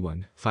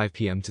 31, 5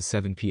 p.m. to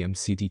 7 p.m.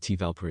 CDT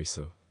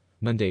Valparaiso.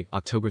 Monday,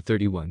 October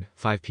 31,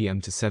 5 p.m.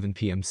 to 7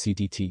 p.m.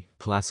 CDT,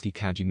 Pulaski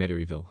County,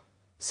 Metairie.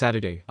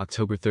 Saturday,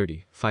 October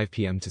 30, 5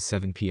 p.m. to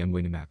 7 p.m.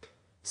 Winnemac.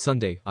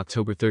 Sunday,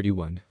 October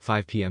 31,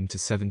 5 p.m. to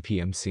 7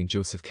 p.m. St.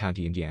 Joseph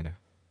County, Indiana.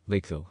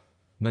 Lakeville.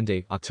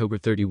 Monday, October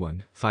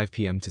 31, 5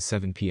 p.m. to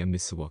 7 p.m.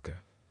 Mishawaka.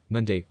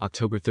 Monday,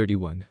 October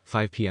 31,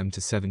 5 p.m. to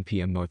 7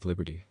 p.m. North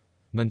Liberty.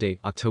 Monday,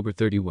 October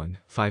 31,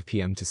 5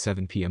 p.m. to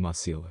 7 p.m.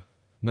 Osceola.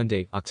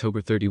 Monday,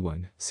 October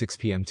 31, 6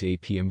 p.m. to 8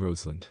 p.m.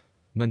 Roseland.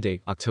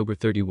 Monday, October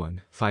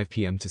 31, 5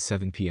 p.m. to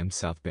 7 p.m.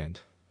 South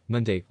Bend.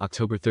 Monday,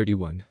 October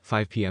 31,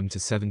 5 p.m.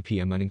 to 7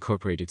 p.m.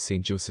 Unincorporated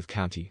St. Joseph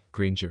County,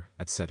 Granger,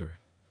 etc.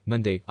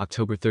 Monday,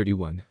 October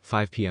 31,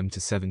 5 p.m.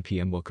 to 7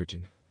 p.m.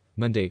 Wilkerton.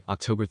 Monday,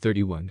 October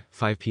 31,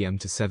 5 p.m.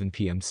 to 7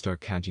 p.m.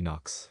 Stark County,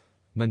 Knox.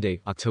 Monday,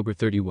 October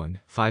 31,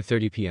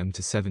 5:30 p.m.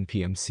 to 7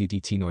 p.m.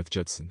 CDT North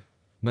Judson.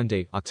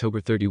 Monday,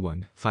 October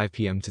 31, 5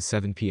 p.m. to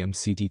 7 p.m.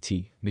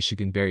 CDT,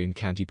 Michigan Berrien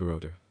County,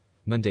 Baroda.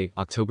 Monday,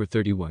 October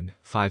 31,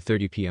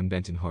 5:30 p.m.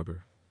 Benton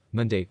Harbor.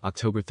 Monday,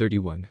 October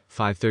 31,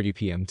 5:30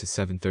 p.m. to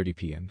 7:30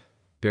 p.m.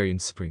 Berrien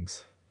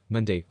Springs.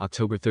 Monday,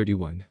 October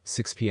 31,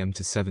 6 p.m.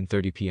 to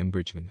 7:30 p.m.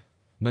 Bridgman.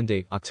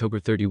 Monday,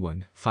 October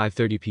 31,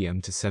 5:30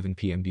 p.m. to 7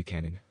 p.m.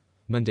 Buchanan.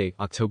 Monday,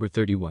 October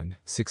 31,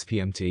 6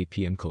 p.m. to 8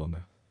 p.m.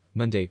 Coloma.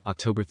 Monday,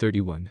 October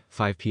 31,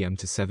 5 p.m.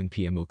 to 7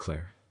 p.m. Eau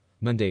Claire.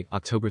 Monday,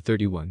 October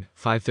 31,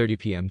 5:30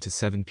 p.m. to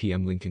 7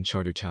 p.m. Lincoln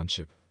Charter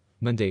Township.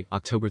 Monday,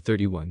 October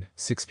 31,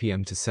 6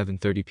 p.m. to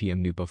 7:30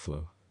 p.m. New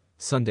Buffalo.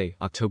 Sunday,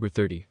 October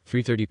 30,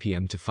 3:30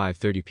 p.m. to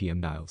 5:30 p.m.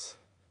 Niles.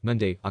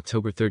 Monday,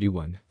 October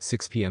 31,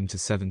 6 p.m. to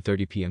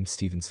 7:30 p.m.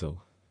 Stevensville.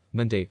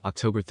 Monday,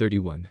 October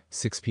 31,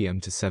 6 p.m.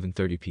 to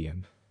 7:30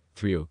 p.m.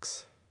 Three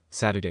Oaks.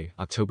 Saturday,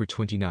 October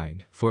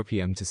 29, 4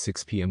 p.m. to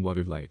 6 p.m.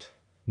 Waterlight.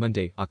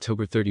 Monday,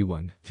 October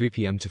 31, 3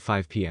 p.m. to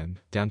 5 p.m.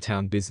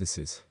 Downtown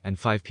businesses, and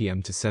 5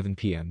 p.m. to 7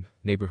 p.m.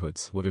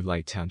 Neighborhoods,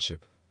 Waterlight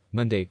Township.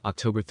 Monday,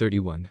 October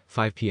 31,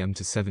 5 p.m.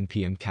 to 7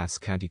 p.m. Cass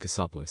County,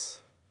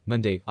 Cassopolis.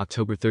 Monday,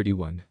 October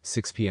 31,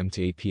 6 p.m.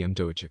 to 8 p.m.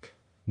 Dowagiac.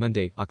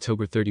 Monday,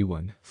 October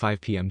 31,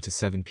 5 p.m. to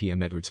 7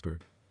 p.m.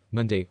 Edwardsburg.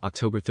 Monday,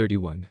 October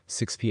 31,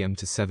 6 p.m.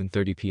 to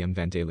 7:30 p.m.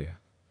 Vandalia.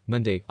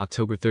 Monday,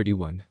 October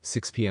 31,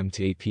 6 p.m.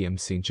 to 8 p.m.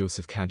 St.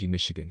 Joseph County,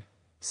 Michigan.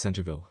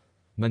 Centerville.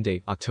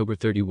 Monday, October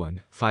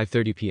 31,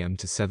 5:30 p.m.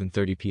 to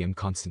 7:30 p.m.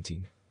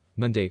 Constantine.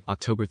 Monday,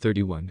 October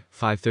 31,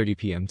 5:30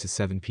 p.m. to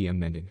 7 p.m.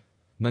 Mendon.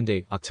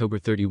 Monday, October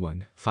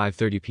 31,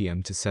 5:30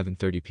 p.m. to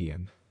 7:30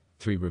 p.m.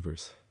 Three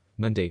Rivers.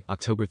 Monday,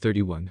 October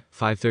 31,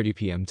 5:30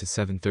 p.m. to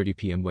 7:30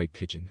 p.m. White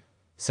Pigeon.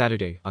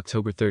 Saturday,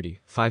 October 30,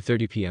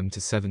 5:30 p.m. to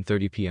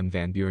 7:30 p.m.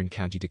 Van Buren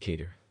County,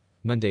 Decatur.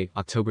 Monday,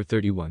 October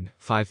 31,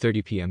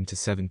 5:30 p.m. to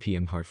 7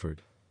 p.m.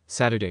 Hartford.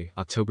 Saturday,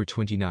 October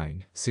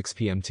 29, 6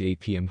 p.m. to 8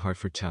 p.m.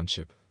 Hartford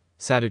Township.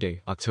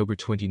 Saturday, October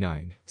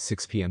 29,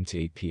 6 p.m. to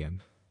 8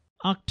 p.m.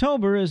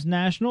 October is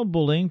National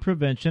Bullying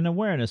Prevention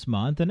Awareness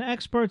Month, and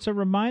experts are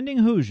reminding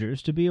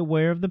Hoosiers to be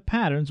aware of the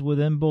patterns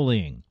within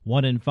bullying.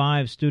 1 in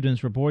 5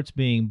 students reports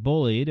being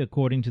bullied,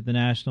 according to the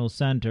National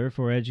Center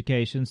for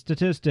Education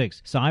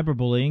Statistics.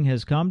 Cyberbullying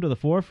has come to the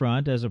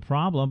forefront as a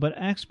problem, but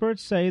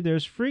experts say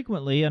there's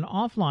frequently an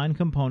offline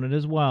component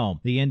as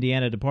well. The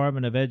Indiana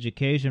Department of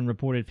Education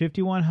reported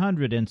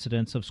 5,100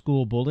 incidents of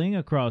school bullying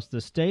across the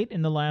state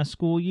in the last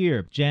school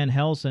year. Jan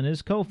Helson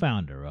is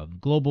co-founder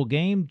of Global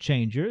Game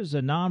Changers,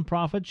 a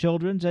nonprofit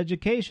children's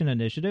education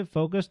initiative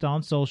focused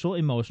on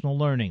social-emotional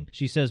learning.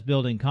 She says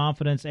building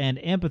confidence and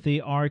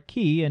empathy are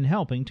key in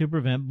helping to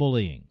prevent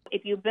bullying.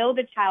 If you build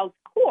a child's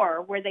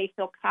core where they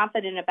feel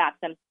confident about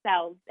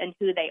themselves and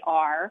who they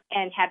are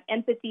and have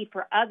empathy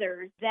for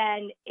others,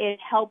 then it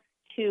helps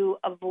to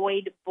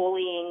avoid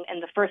bullying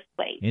in the first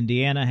place.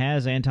 Indiana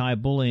has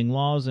anti-bullying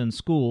laws in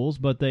schools,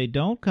 but they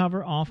don't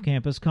cover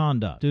off-campus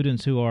conduct.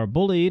 Students who are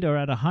bullied are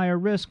at a higher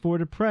risk for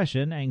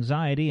depression,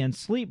 anxiety, and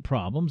sleep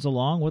problems,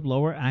 along with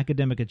lower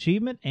academic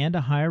achievement and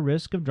a higher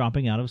risk of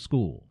dropping out of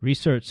school.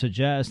 Research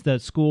suggests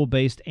that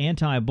school-based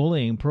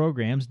anti-bullying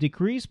programs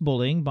decrease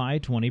bullying by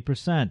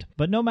 20%.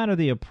 But no matter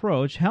the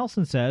approach,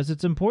 Helson says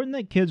it's important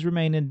that kids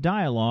remain in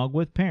dialogue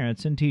with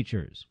parents and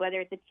teachers.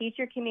 Whether it's a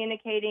teacher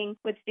communicating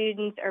with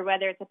students or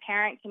whether it's a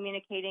parent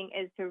communicating,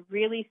 is to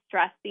really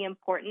stress the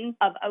importance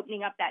of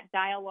opening up that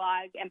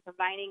dialogue and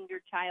providing your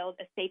child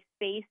a safe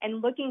space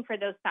and looking for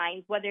those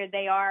signs, whether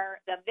they are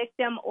the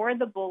victim or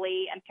the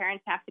bully, and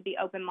parents have to be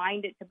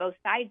open-minded to both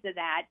sides of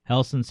that.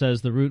 Helson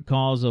says the root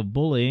cause of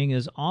bullying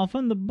is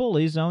often the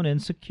bully's own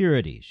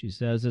insecurity. She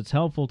says it's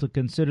helpful to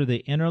consider the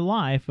inner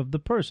life of the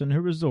person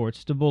who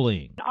resorts to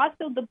bullying.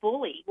 Also the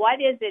bully,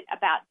 what is it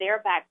about their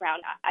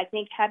background? I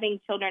think having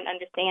children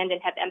understand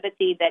and have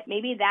empathy that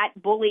maybe that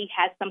bully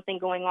has something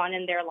going on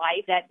in their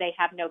life that they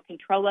have no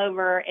control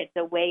over. It's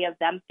a way of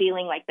them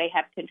feeling like they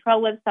have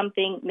control of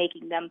something,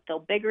 making them feel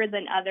bigger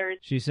than others.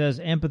 She says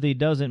empathy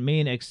doesn't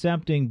mean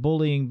accepting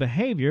bullying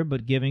behavior,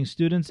 but giving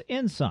students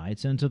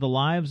insights into the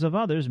lives of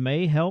others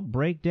may help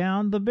break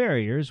down the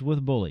barriers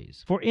with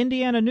bullies. For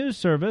Indiana News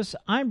Service,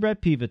 I'm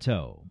Brett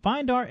Pivito.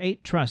 Find our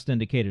 8 trust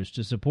indicators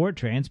to support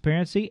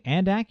transparency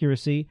and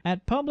accuracy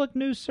at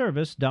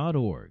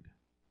publicnewsservice.org.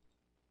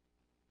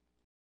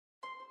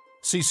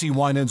 CeCe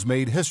Winans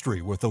made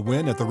history with a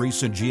win at the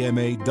recent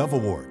GMA Dove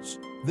Awards.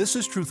 This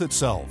is Truth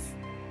Itself.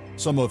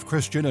 Some of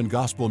Christian and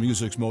gospel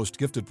music's most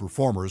gifted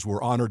performers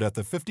were honored at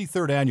the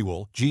 53rd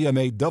annual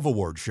GMA Dove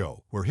Award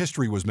show, where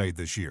history was made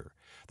this year.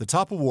 The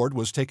top award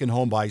was taken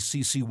home by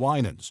CeCe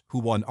Winans, who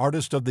won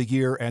Artist of the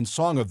Year and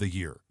Song of the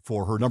Year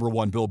for her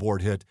 #1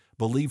 Billboard hit,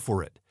 Believe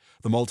for It.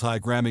 The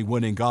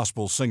multi-Grammy-winning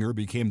gospel singer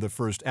became the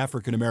first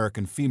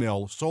African-American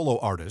female solo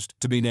artist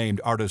to be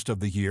named Artist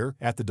of the Year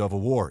at the Dove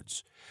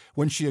Awards.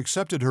 When she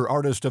accepted her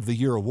Artist of the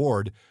Year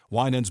award,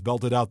 Winans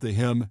belted out the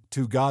hymn,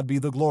 To God Be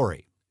the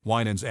Glory.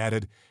 Winans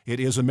added, "It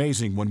is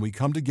amazing when we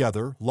come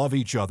together, love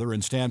each other,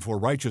 and stand for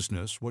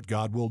righteousness, what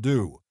God will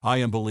do. I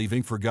am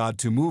believing for God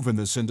to move in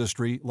this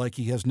industry like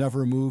He has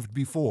never moved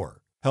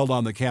before." Held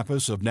on the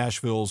campus of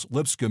Nashville's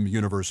Lipscomb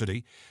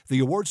University, the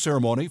award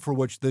ceremony, for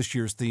which this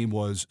year's theme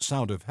was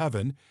Sound of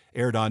Heaven,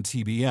 aired on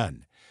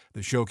TBN.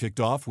 The show kicked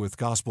off with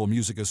Gospel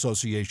Music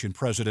Association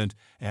President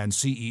and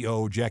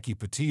CEO Jackie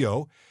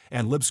Patillo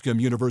and Lipscomb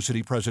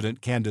University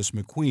President Candace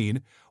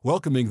McQueen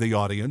welcoming the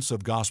audience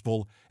of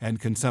gospel and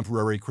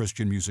contemporary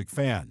Christian music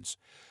fans.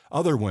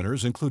 Other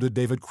winners included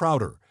David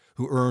Crowder,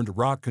 who earned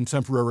Rock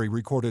Contemporary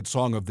Recorded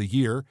Song of the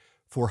Year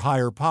for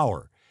Higher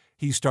Power.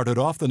 He started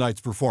off the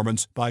night's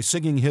performance by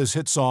singing his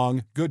hit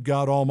song, Good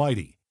God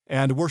Almighty.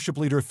 And worship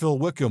leader Phil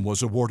Wickham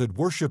was awarded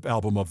Worship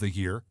Album of the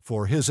Year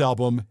for his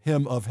album,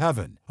 Hymn of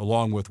Heaven,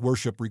 along with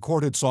Worship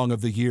Recorded Song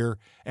of the Year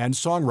and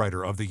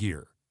Songwriter of the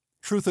Year.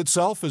 Truth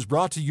Itself is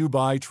brought to you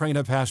by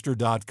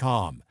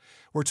trainapastor.com,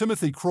 where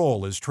Timothy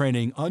Kroll is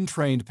training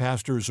untrained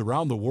pastors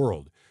around the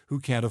world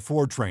who can't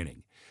afford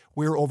training.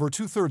 We're over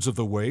 2/3 of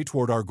the way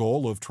toward our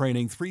goal of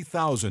training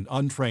 3,000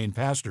 untrained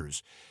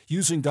pastors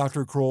using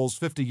Dr. Kroll's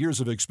 50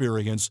 years of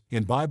experience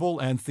in Bible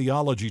and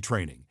theology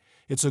training.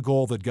 It's a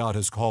goal that God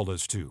has called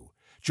us to.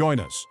 Join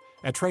us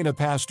at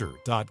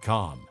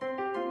trainapastor.com.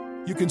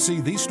 You can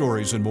see these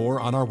stories and more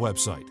on our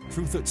website,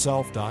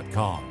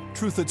 truthitself.com.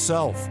 Truth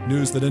Itself,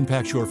 news that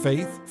impacts your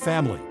faith,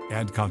 family,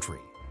 and country.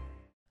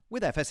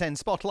 With FSN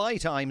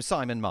Spotlight, I'm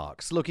Simon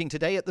Marks, looking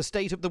today at the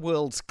state of the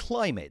world's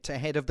climate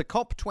ahead of the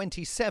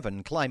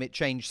COP27 climate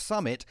change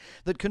summit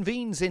that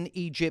convenes in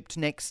Egypt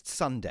next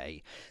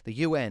Sunday. The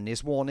UN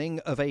is warning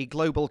of a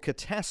global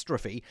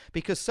catastrophe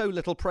because so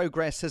little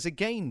progress has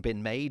again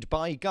been made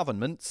by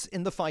governments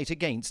in the fight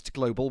against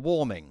global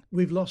warming.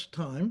 We've lost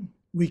time.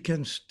 We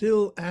can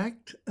still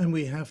act, and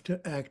we have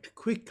to act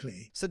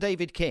quickly. Sir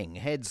David King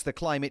heads the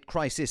Climate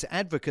Crisis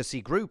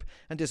Advocacy Group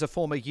and is a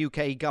former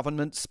UK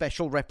government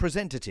special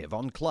representative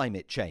on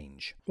climate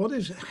change. What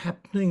is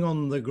happening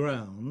on the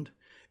ground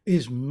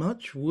is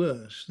much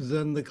worse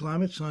than the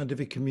climate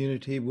scientific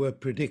community were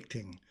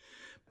predicting.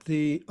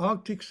 The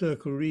Arctic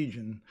Circle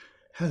region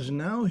has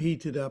now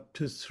heated up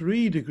to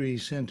 3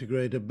 degrees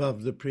centigrade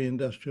above the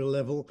pre-industrial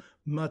level,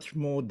 much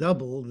more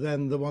double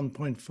than the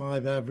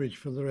 1.5 average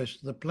for the rest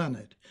of the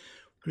planet.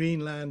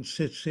 Greenland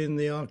sits in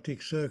the Arctic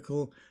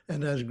Circle,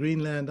 and as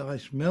Greenland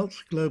ice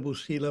melts, global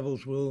sea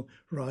levels will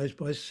rise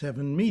by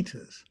 7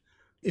 meters.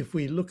 If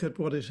we look at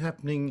what is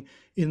happening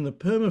in the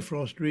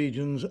permafrost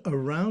regions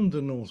around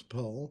the North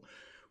Pole,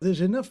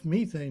 there's enough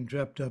methane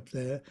trapped up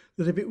there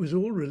that if it was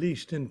all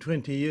released in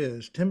 20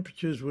 years,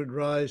 temperatures would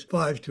rise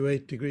 5 to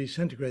 8 degrees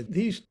centigrade.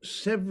 These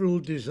several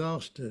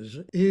disasters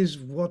is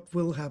what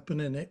will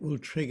happen, and it will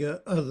trigger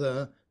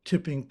other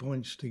tipping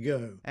points to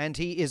go. And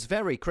he is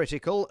very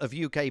critical of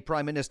UK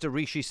Prime Minister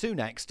Rishi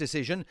Sunak's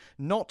decision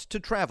not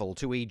to travel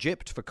to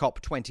Egypt for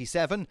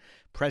COP27.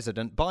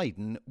 President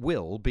Biden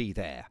will be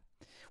there.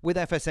 With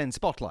FSN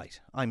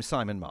Spotlight, I'm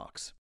Simon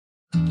Marks.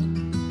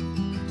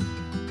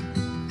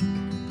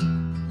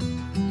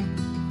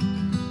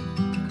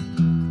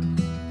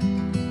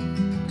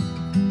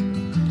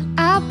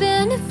 I've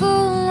been a fool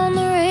on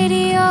the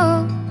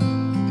radio.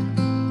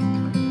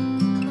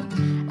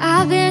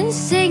 I've been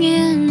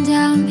singing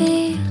down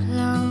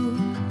below.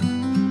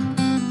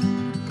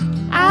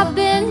 I've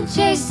been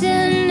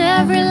chasing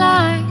every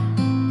line.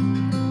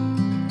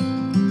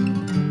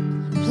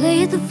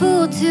 Played the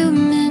fool too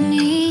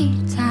many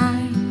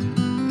times.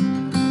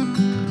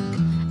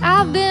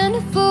 I've been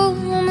a fool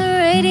on the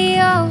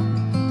radio.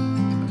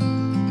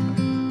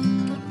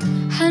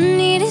 I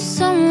needed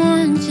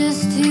someone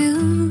just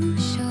to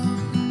show.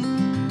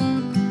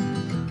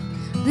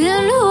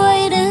 Been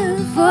waiting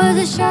for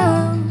the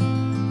show.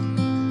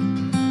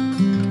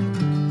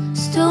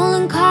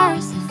 Stolen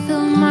cars that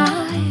fill my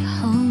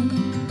home.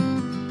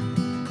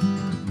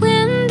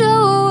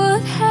 Window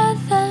of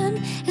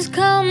heaven is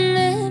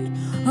coming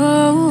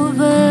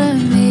over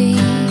me.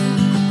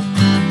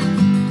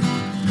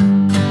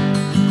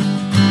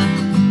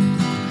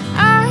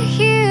 I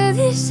hear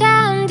the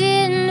sound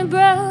in a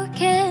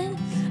broken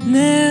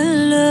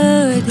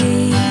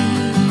melody.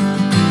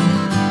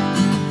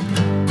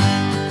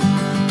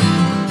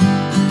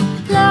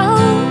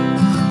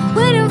 Love,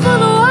 waiting for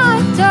the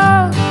white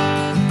dog.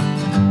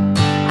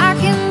 I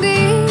can be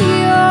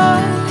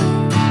yours.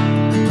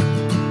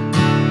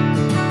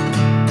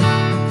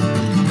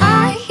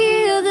 I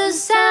hear the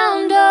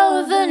sound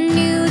of a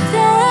new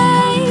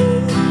day,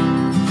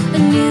 a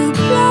new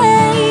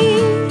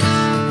place,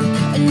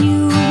 a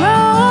new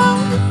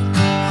road.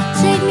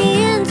 Take me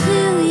into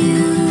you.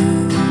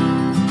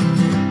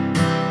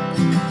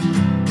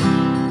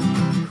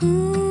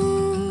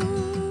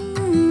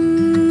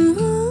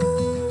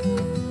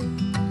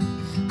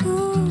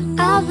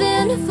 I've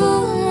been a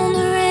fool on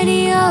the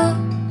radio,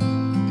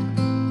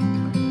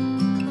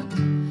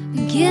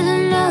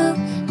 giving up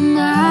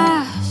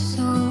my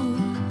soul.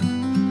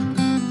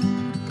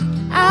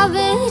 I've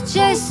been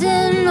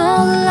chasing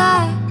all the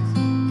lies,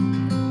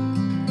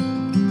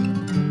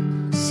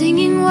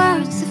 singing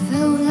words that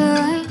fill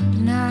the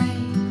night.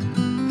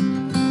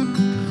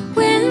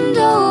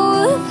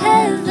 Window of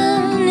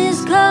heaven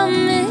is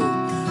coming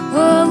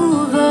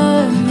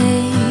over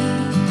me.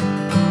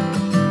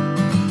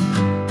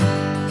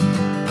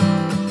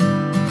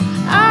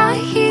 I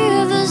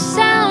hear the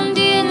sound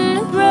in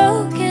a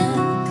broken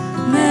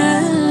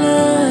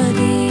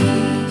melody.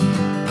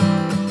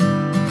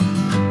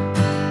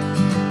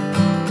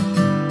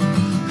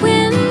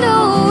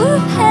 Window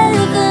of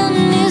heaven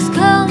is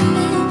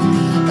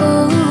coming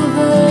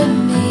over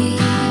me.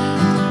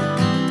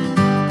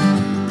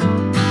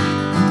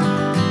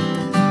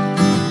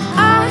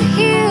 I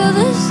hear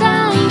the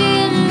sound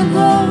in a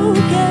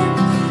broken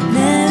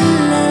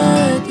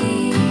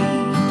melody.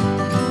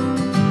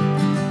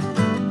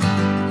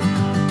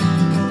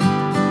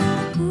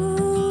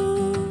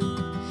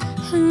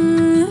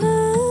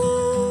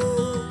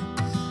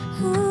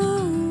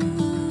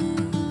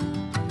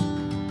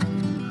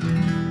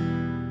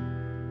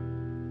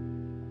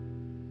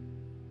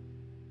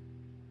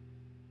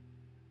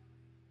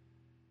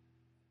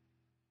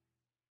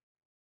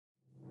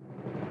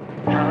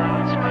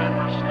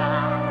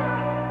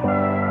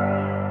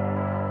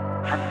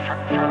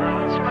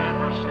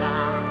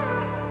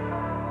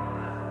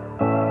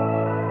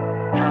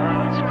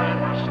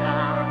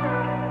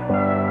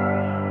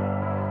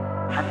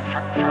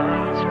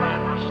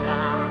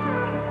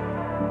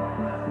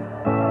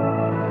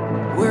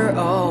 We're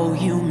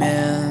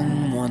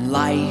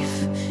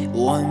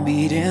one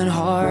beating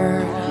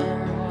heart.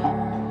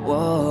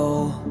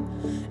 Whoa,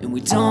 and we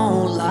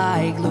don't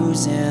like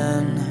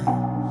losing,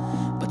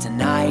 but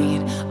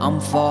tonight I'm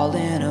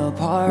falling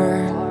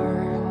apart.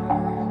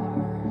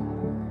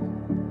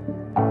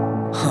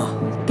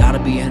 Gotta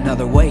be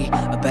another way,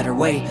 a better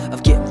way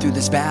of getting through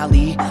this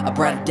valley, a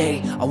brighter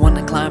day. I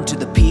wanna climb to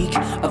the peak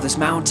of this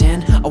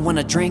mountain. I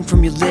wanna drink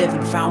from your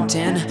living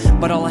fountain,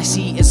 but all I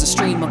see is a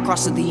stream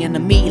across to the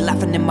enemy,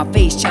 laughing in my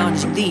face,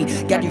 challenging thee.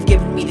 God, you've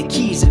given me the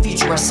keys, the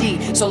future I see,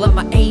 so let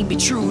my aim be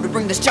true to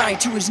bring this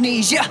giant to his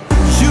knees. Yeah.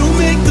 You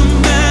make the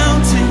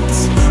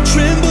mountains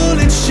tremble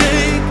and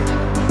shake.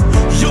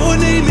 Your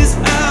name is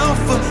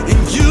Alpha,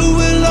 and you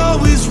will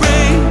always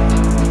reign.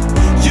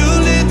 You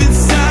live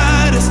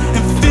inside us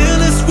and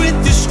fill us with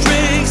your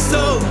strength.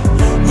 So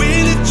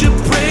we lift your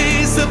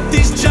praise up,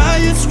 these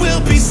giants will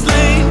be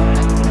slain.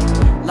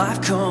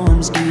 Life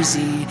comes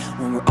easy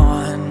when we're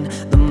on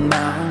the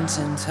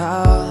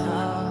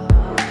mountaintop.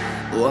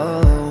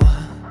 Whoa,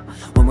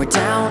 when we're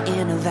down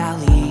in a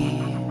valley,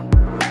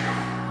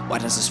 why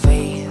does this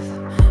faith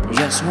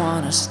just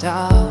wanna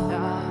stop?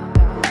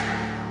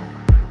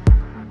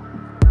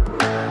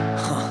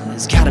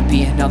 There's gotta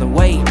be another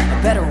way, a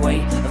better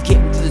way of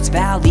getting through this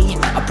valley,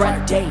 a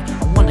brighter day.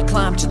 I wanna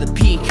climb to the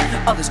peak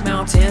of this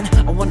mountain.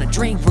 I wanna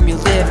drink from your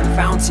living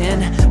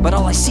fountain, but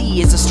all I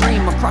see is a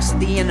stream across to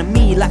the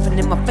enemy, laughing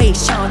in my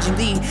face, challenging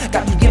thee.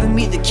 God, you've given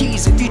me the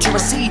keys, the future I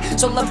see,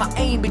 so let my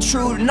aim be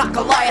true to knock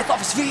Goliath off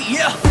his feet.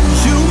 Yeah.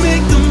 You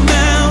make the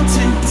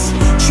mountains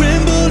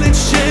tremble and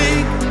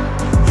shake.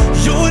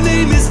 Your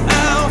name is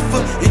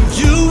Alpha, and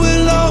you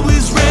will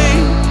always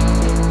reign.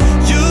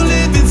 You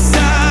live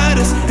inside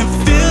us and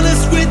fill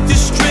us with your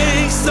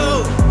strength.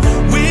 So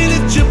we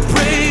lift your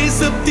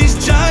praise up, these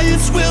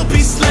giants will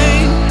be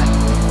slain.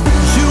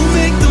 You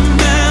make the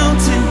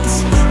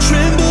mountains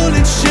tremble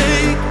and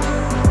shake.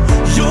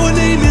 Your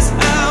name is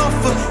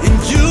Alpha,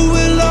 and you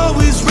will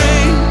always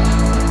reign.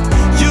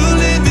 You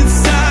live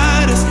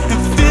inside us and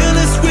fill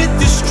us with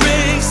your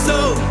strength.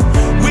 So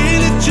we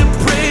lift your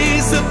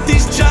praise up,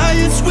 these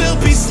giants will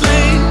be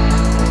slain.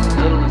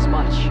 Little is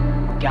much,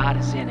 God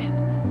is in it.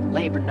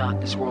 Labor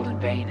not this world in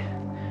vain.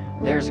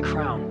 There's a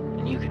crown,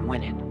 and you can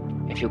win it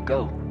if you'll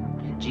go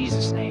in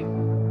Jesus' name.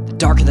 The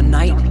darker the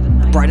night,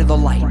 the brighter the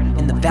light.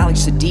 In the valley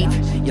so deep,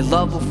 your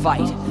love will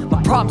fight. My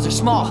problems are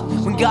small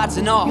when God's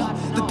in all.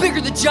 The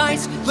bigger the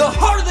giants, the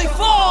harder they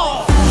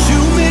fall.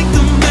 You make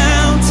the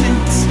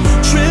mountains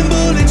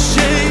tremble and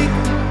shake.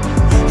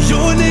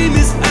 Your name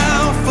is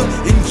Alpha,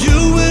 and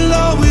you will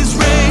always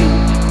reign.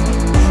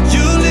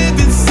 You live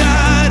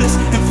inside us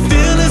and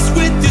fill us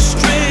with your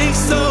strength.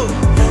 So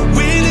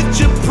we lift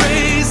your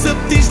praise up,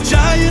 these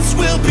giants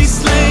will be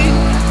slain.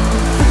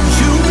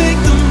 You make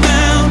the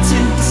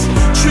mountains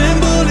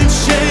tremble and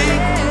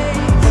shake.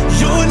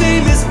 Your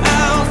name is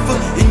Alpha,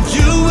 and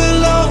you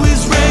will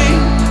always reign.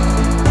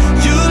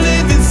 You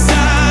live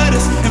inside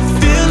us and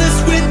fill us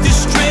with your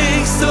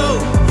strength. So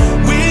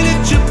we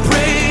lift your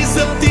praise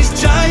up, these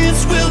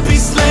giants will be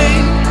slain.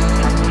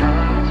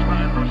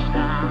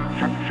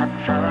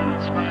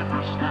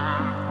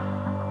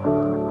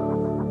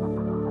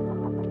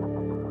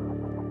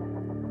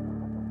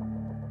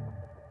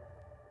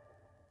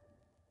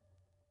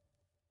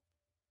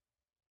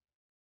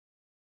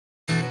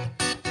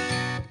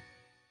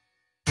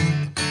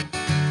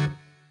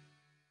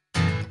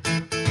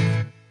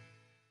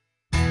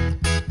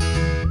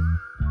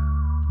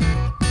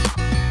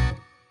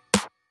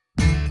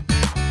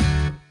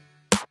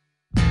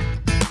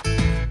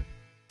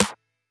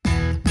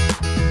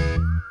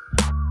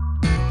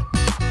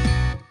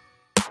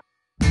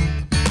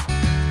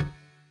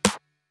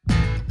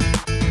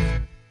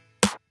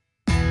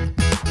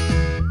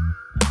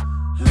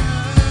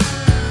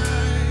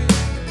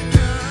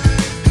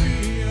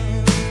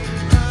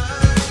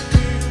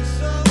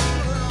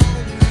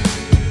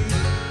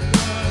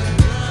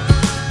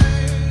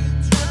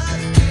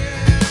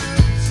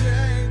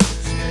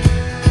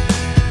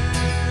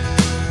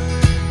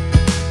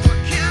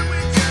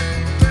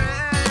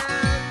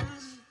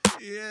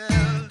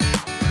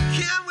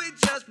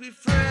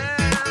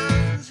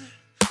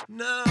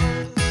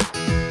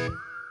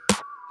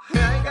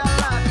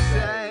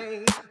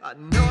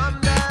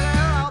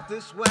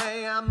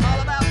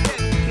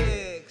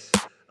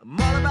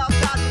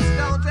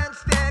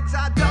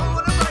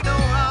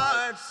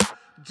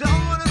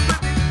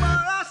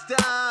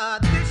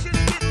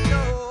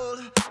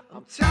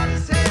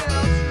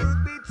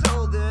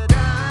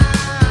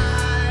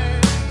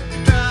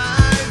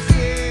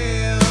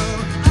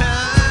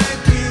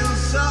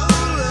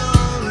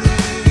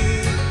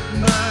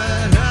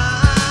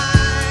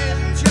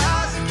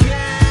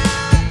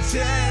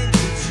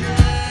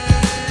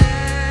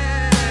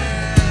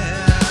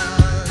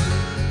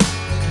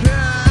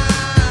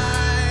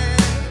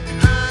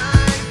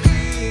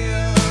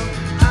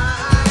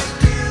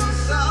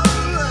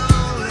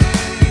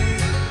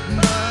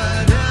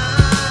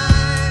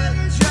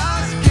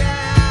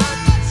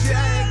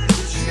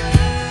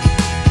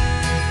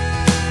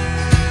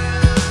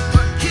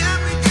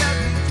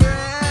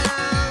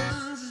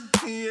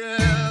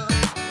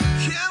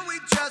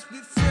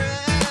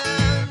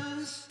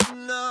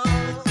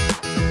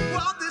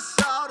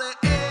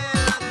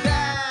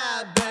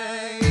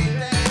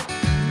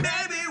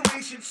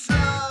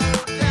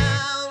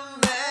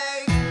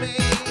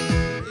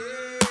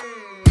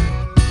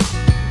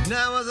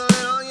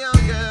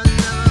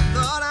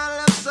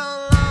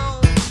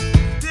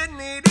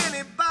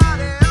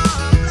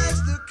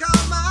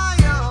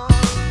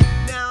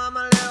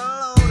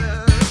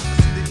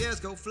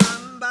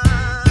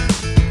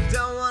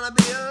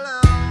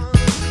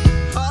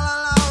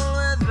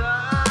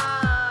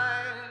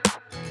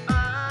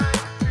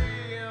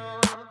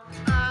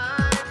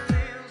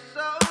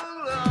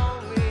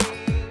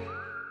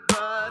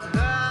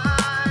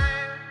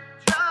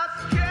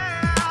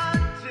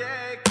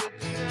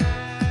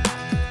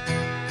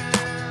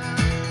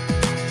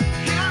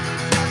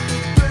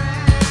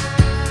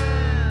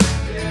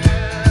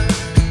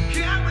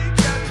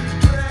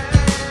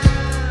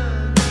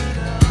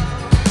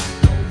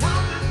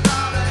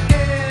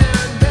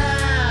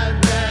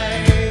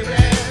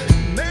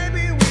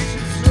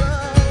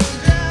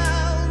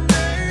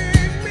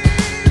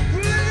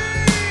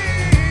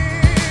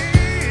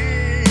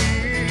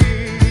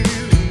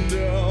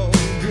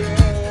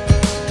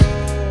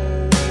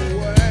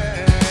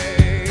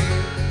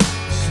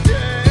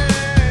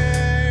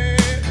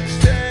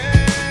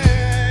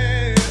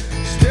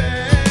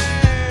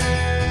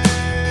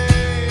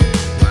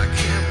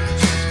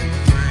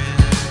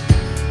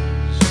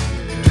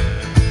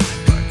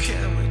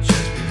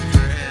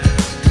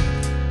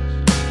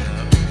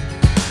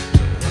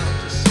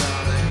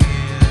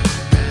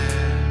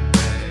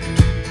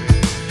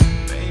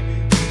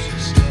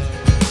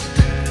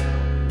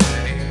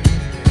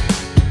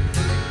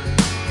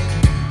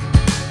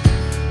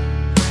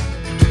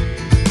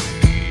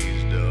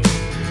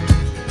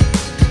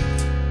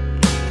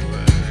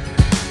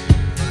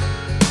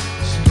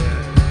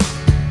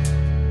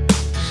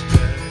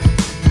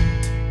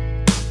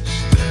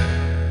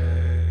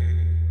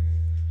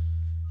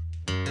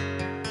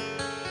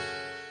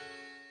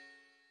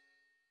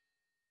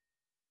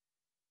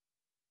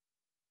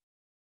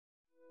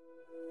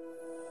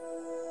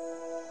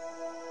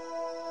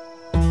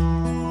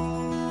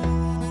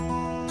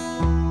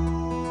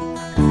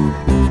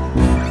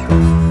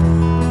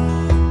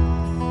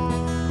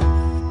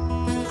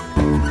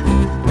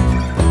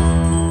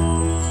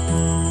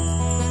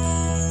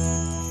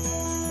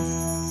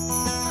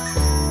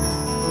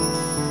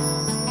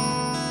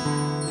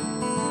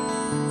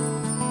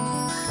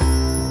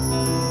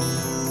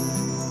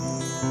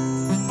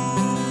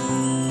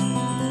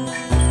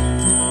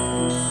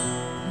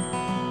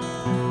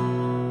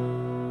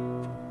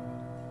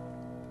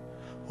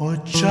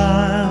 What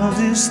child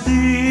is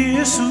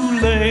this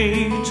who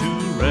lay to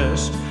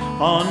rest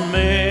on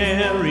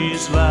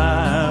Mary's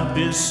lap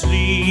is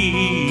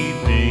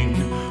sleeping,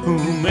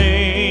 whom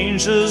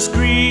angels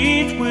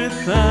greet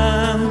with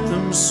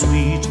anthems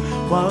sweet,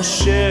 while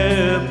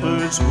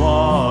shepherds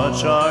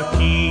watch are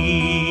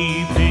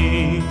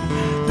keeping?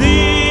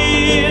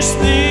 This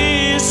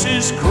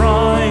is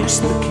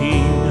Christ the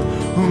King,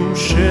 whom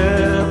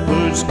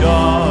shepherds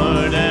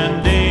guard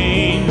and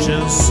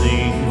angels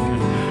sing.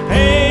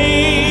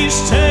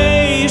 Haste,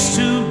 haste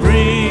to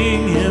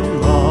bring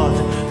him, Lord,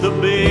 the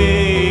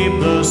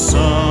babe, the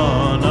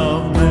Son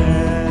of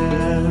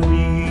Mary.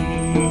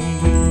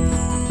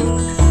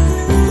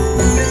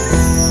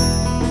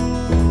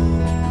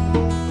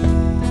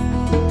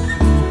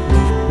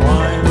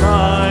 Why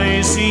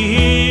lies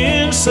he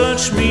in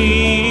such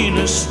mean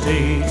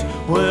estate,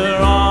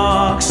 where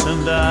ox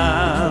and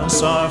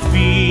ass are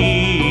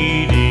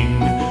feeding?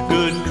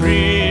 Good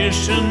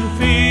Christian,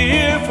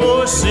 fear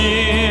for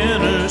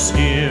sinners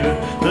here,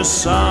 the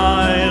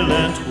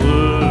silent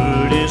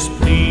word is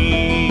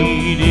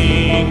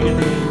pleading.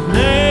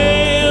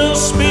 Nail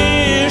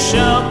spear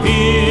shall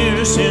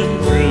pierce him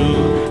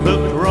through,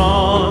 the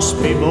cross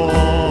be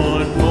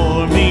borne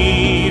for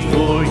me,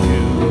 for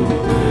you.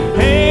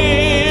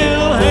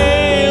 Hail,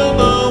 hail,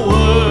 the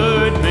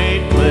word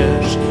made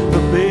flesh, the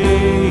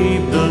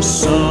babe, the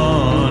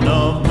Son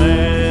of Mary.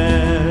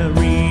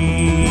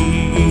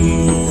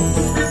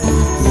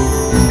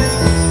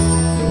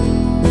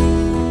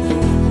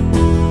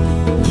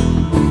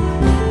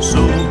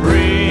 So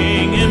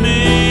bring him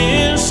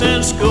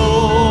incense,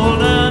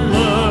 gold and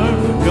myrrh,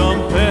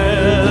 come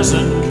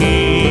peasant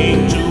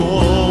king to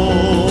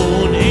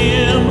own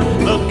him.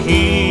 The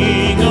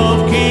King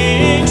of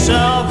kings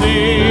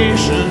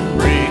salvation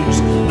brings,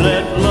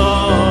 let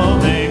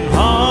loving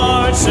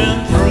hearts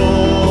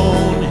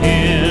enthrone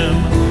him.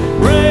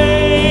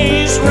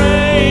 Raise,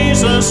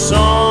 raise a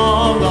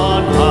song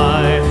on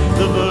high,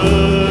 the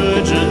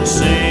Virgin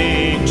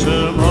sings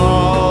her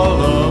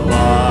lullaby.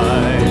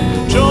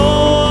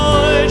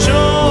 Joy,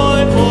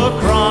 joy, for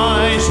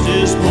Christ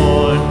is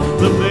born,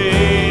 the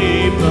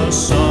babe, the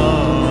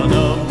Son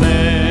of Mary.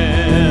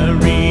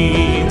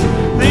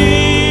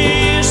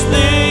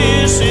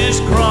 This is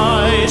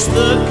Christ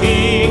the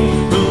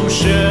King, whom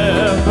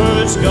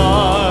shepherds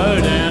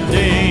guard and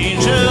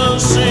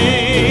angels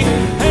sing.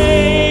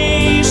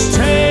 Haste,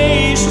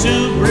 haste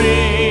to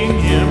bring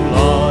him,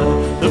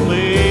 Lord, the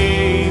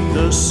babe,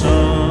 the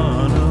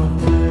Son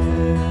of Mary.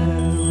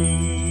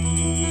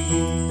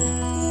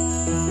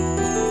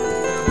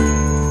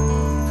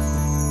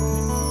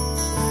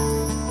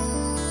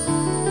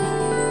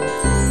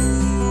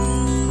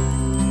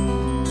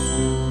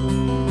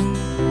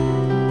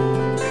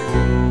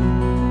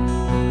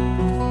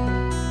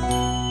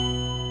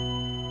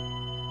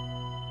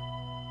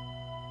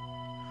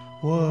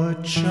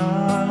 What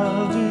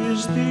child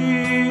is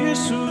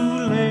this who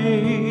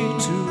lay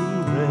to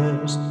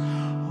rest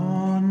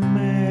on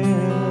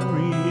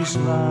Mary's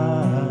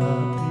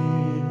lap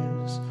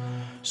is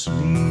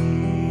sleeping?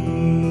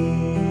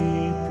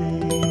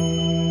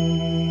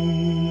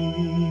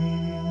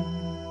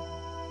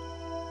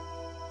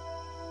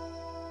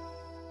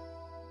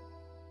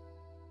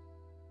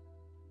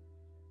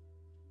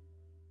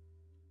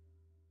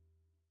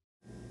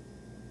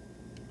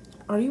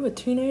 Are you a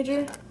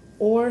teenager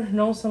or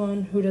know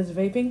someone who does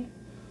vaping?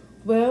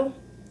 Well,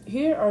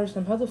 here are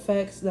some health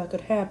effects that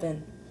could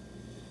happen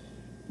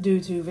due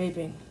to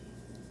vaping.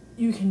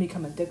 You can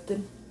become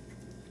addicted.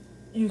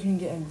 You can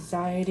get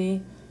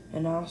anxiety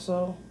and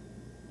also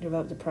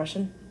develop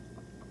depression.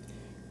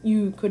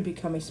 You could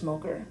become a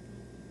smoker.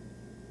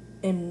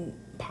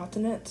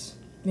 Incontinence.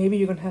 Maybe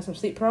you're going to have some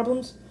sleep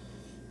problems.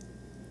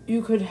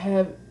 You could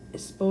have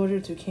exposure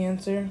to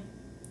cancer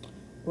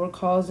or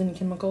causing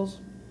chemicals.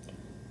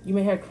 You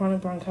may have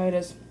chronic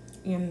bronchitis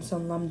and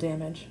some lung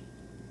damage.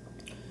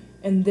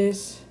 And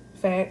this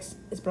facts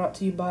is brought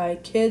to you by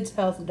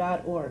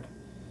kidshealth.org.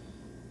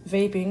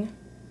 Vaping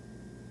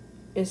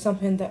is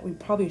something that we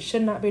probably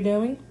should not be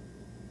doing,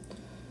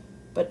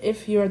 but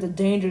if you're at the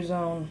danger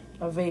zone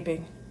of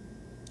vaping,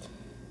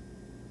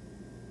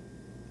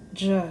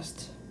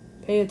 just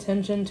pay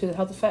attention to the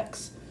health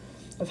effects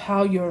of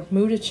how your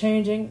mood is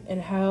changing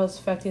and how it's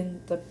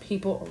affecting the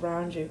people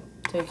around you.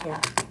 Take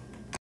care.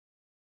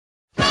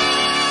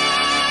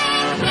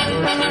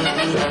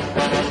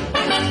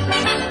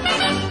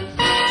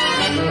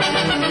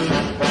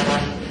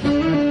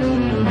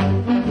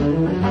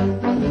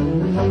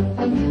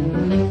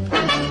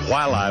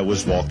 While I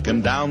was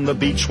walking down the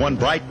beach one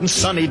bright and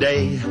sunny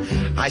day,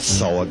 I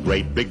saw a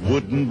great big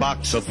wooden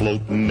box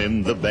a-floating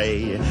in the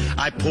bay.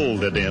 I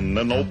pulled it in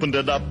and opened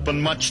it up,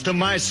 and much to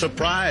my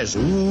surprise,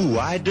 ooh,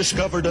 I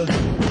discovered a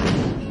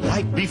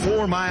right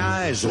before my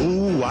eyes.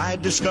 Ooh, I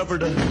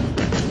discovered a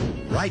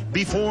right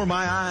before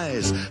my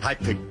eyes. I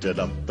picked it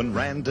up and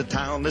ran to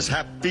town as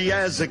happy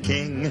as a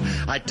king.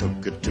 I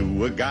took it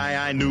to a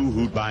guy I knew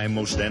who'd buy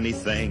most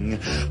anything.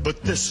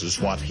 But this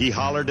is what he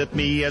hollered at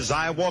me as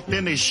I walked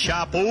in his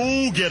shop.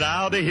 Oh, get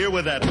out of here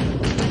with that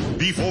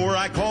Before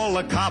I call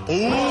a cop,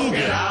 oh,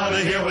 get out of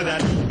here with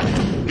that.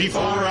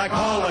 Before I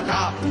call a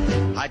cop,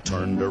 I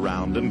turned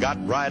around and got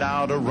right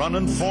out of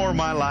running for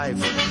my life.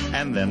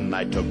 And then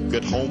I took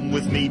it home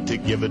with me to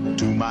give it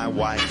to my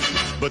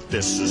wife. But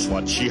this is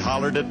what she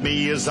hollered at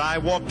me as I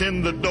walked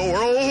in the door.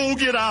 Oh,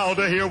 get out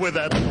of here with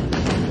that.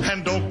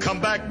 And don't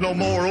come back no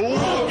more.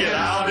 Oh, get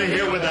out of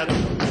here with that.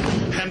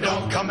 And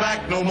don't come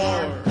back no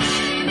more.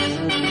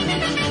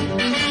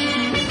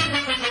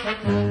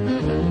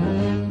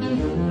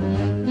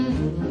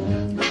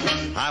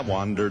 I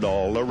wandered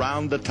all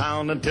around the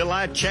town until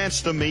I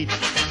chanced to meet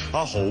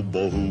a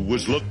hobo who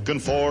was looking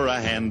for a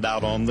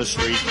handout on the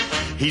street.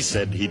 He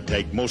said he'd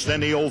take most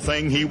any old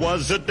thing. He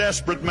was a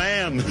desperate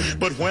man.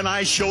 But when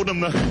I showed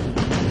him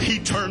he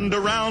turned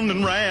around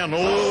and ran.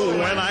 Oh,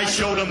 when I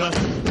showed him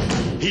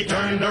he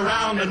turned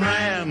around and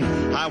ran.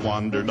 I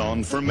wandered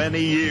on for many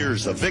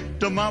years, a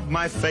victim of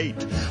my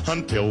fate,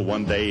 until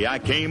one day I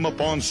came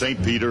upon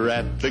St. Peter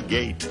at the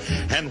gate.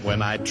 And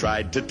when I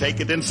tried to take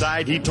it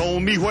inside, he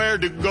told me where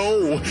to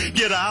go.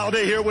 Get out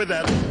of here with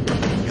that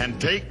and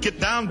take it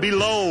down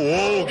below.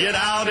 Oh, get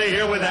out of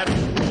here with that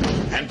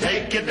and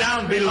take it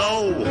down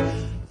below.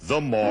 The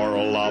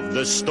moral of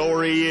the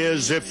story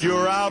is, if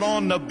you're out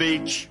on the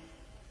beach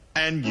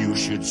and you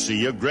should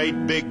see a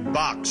great big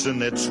box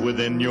and it's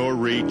within your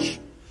reach,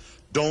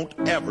 don't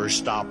ever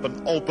stop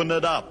and open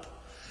it up.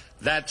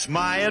 That's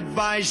my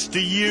advice to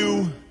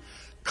you,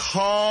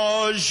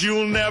 'cause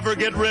you'll never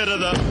get rid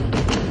of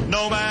them,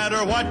 no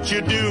matter what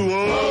you do.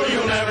 Oh,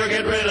 you'll never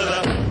get rid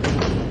of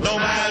them, no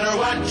matter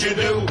what you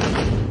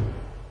do.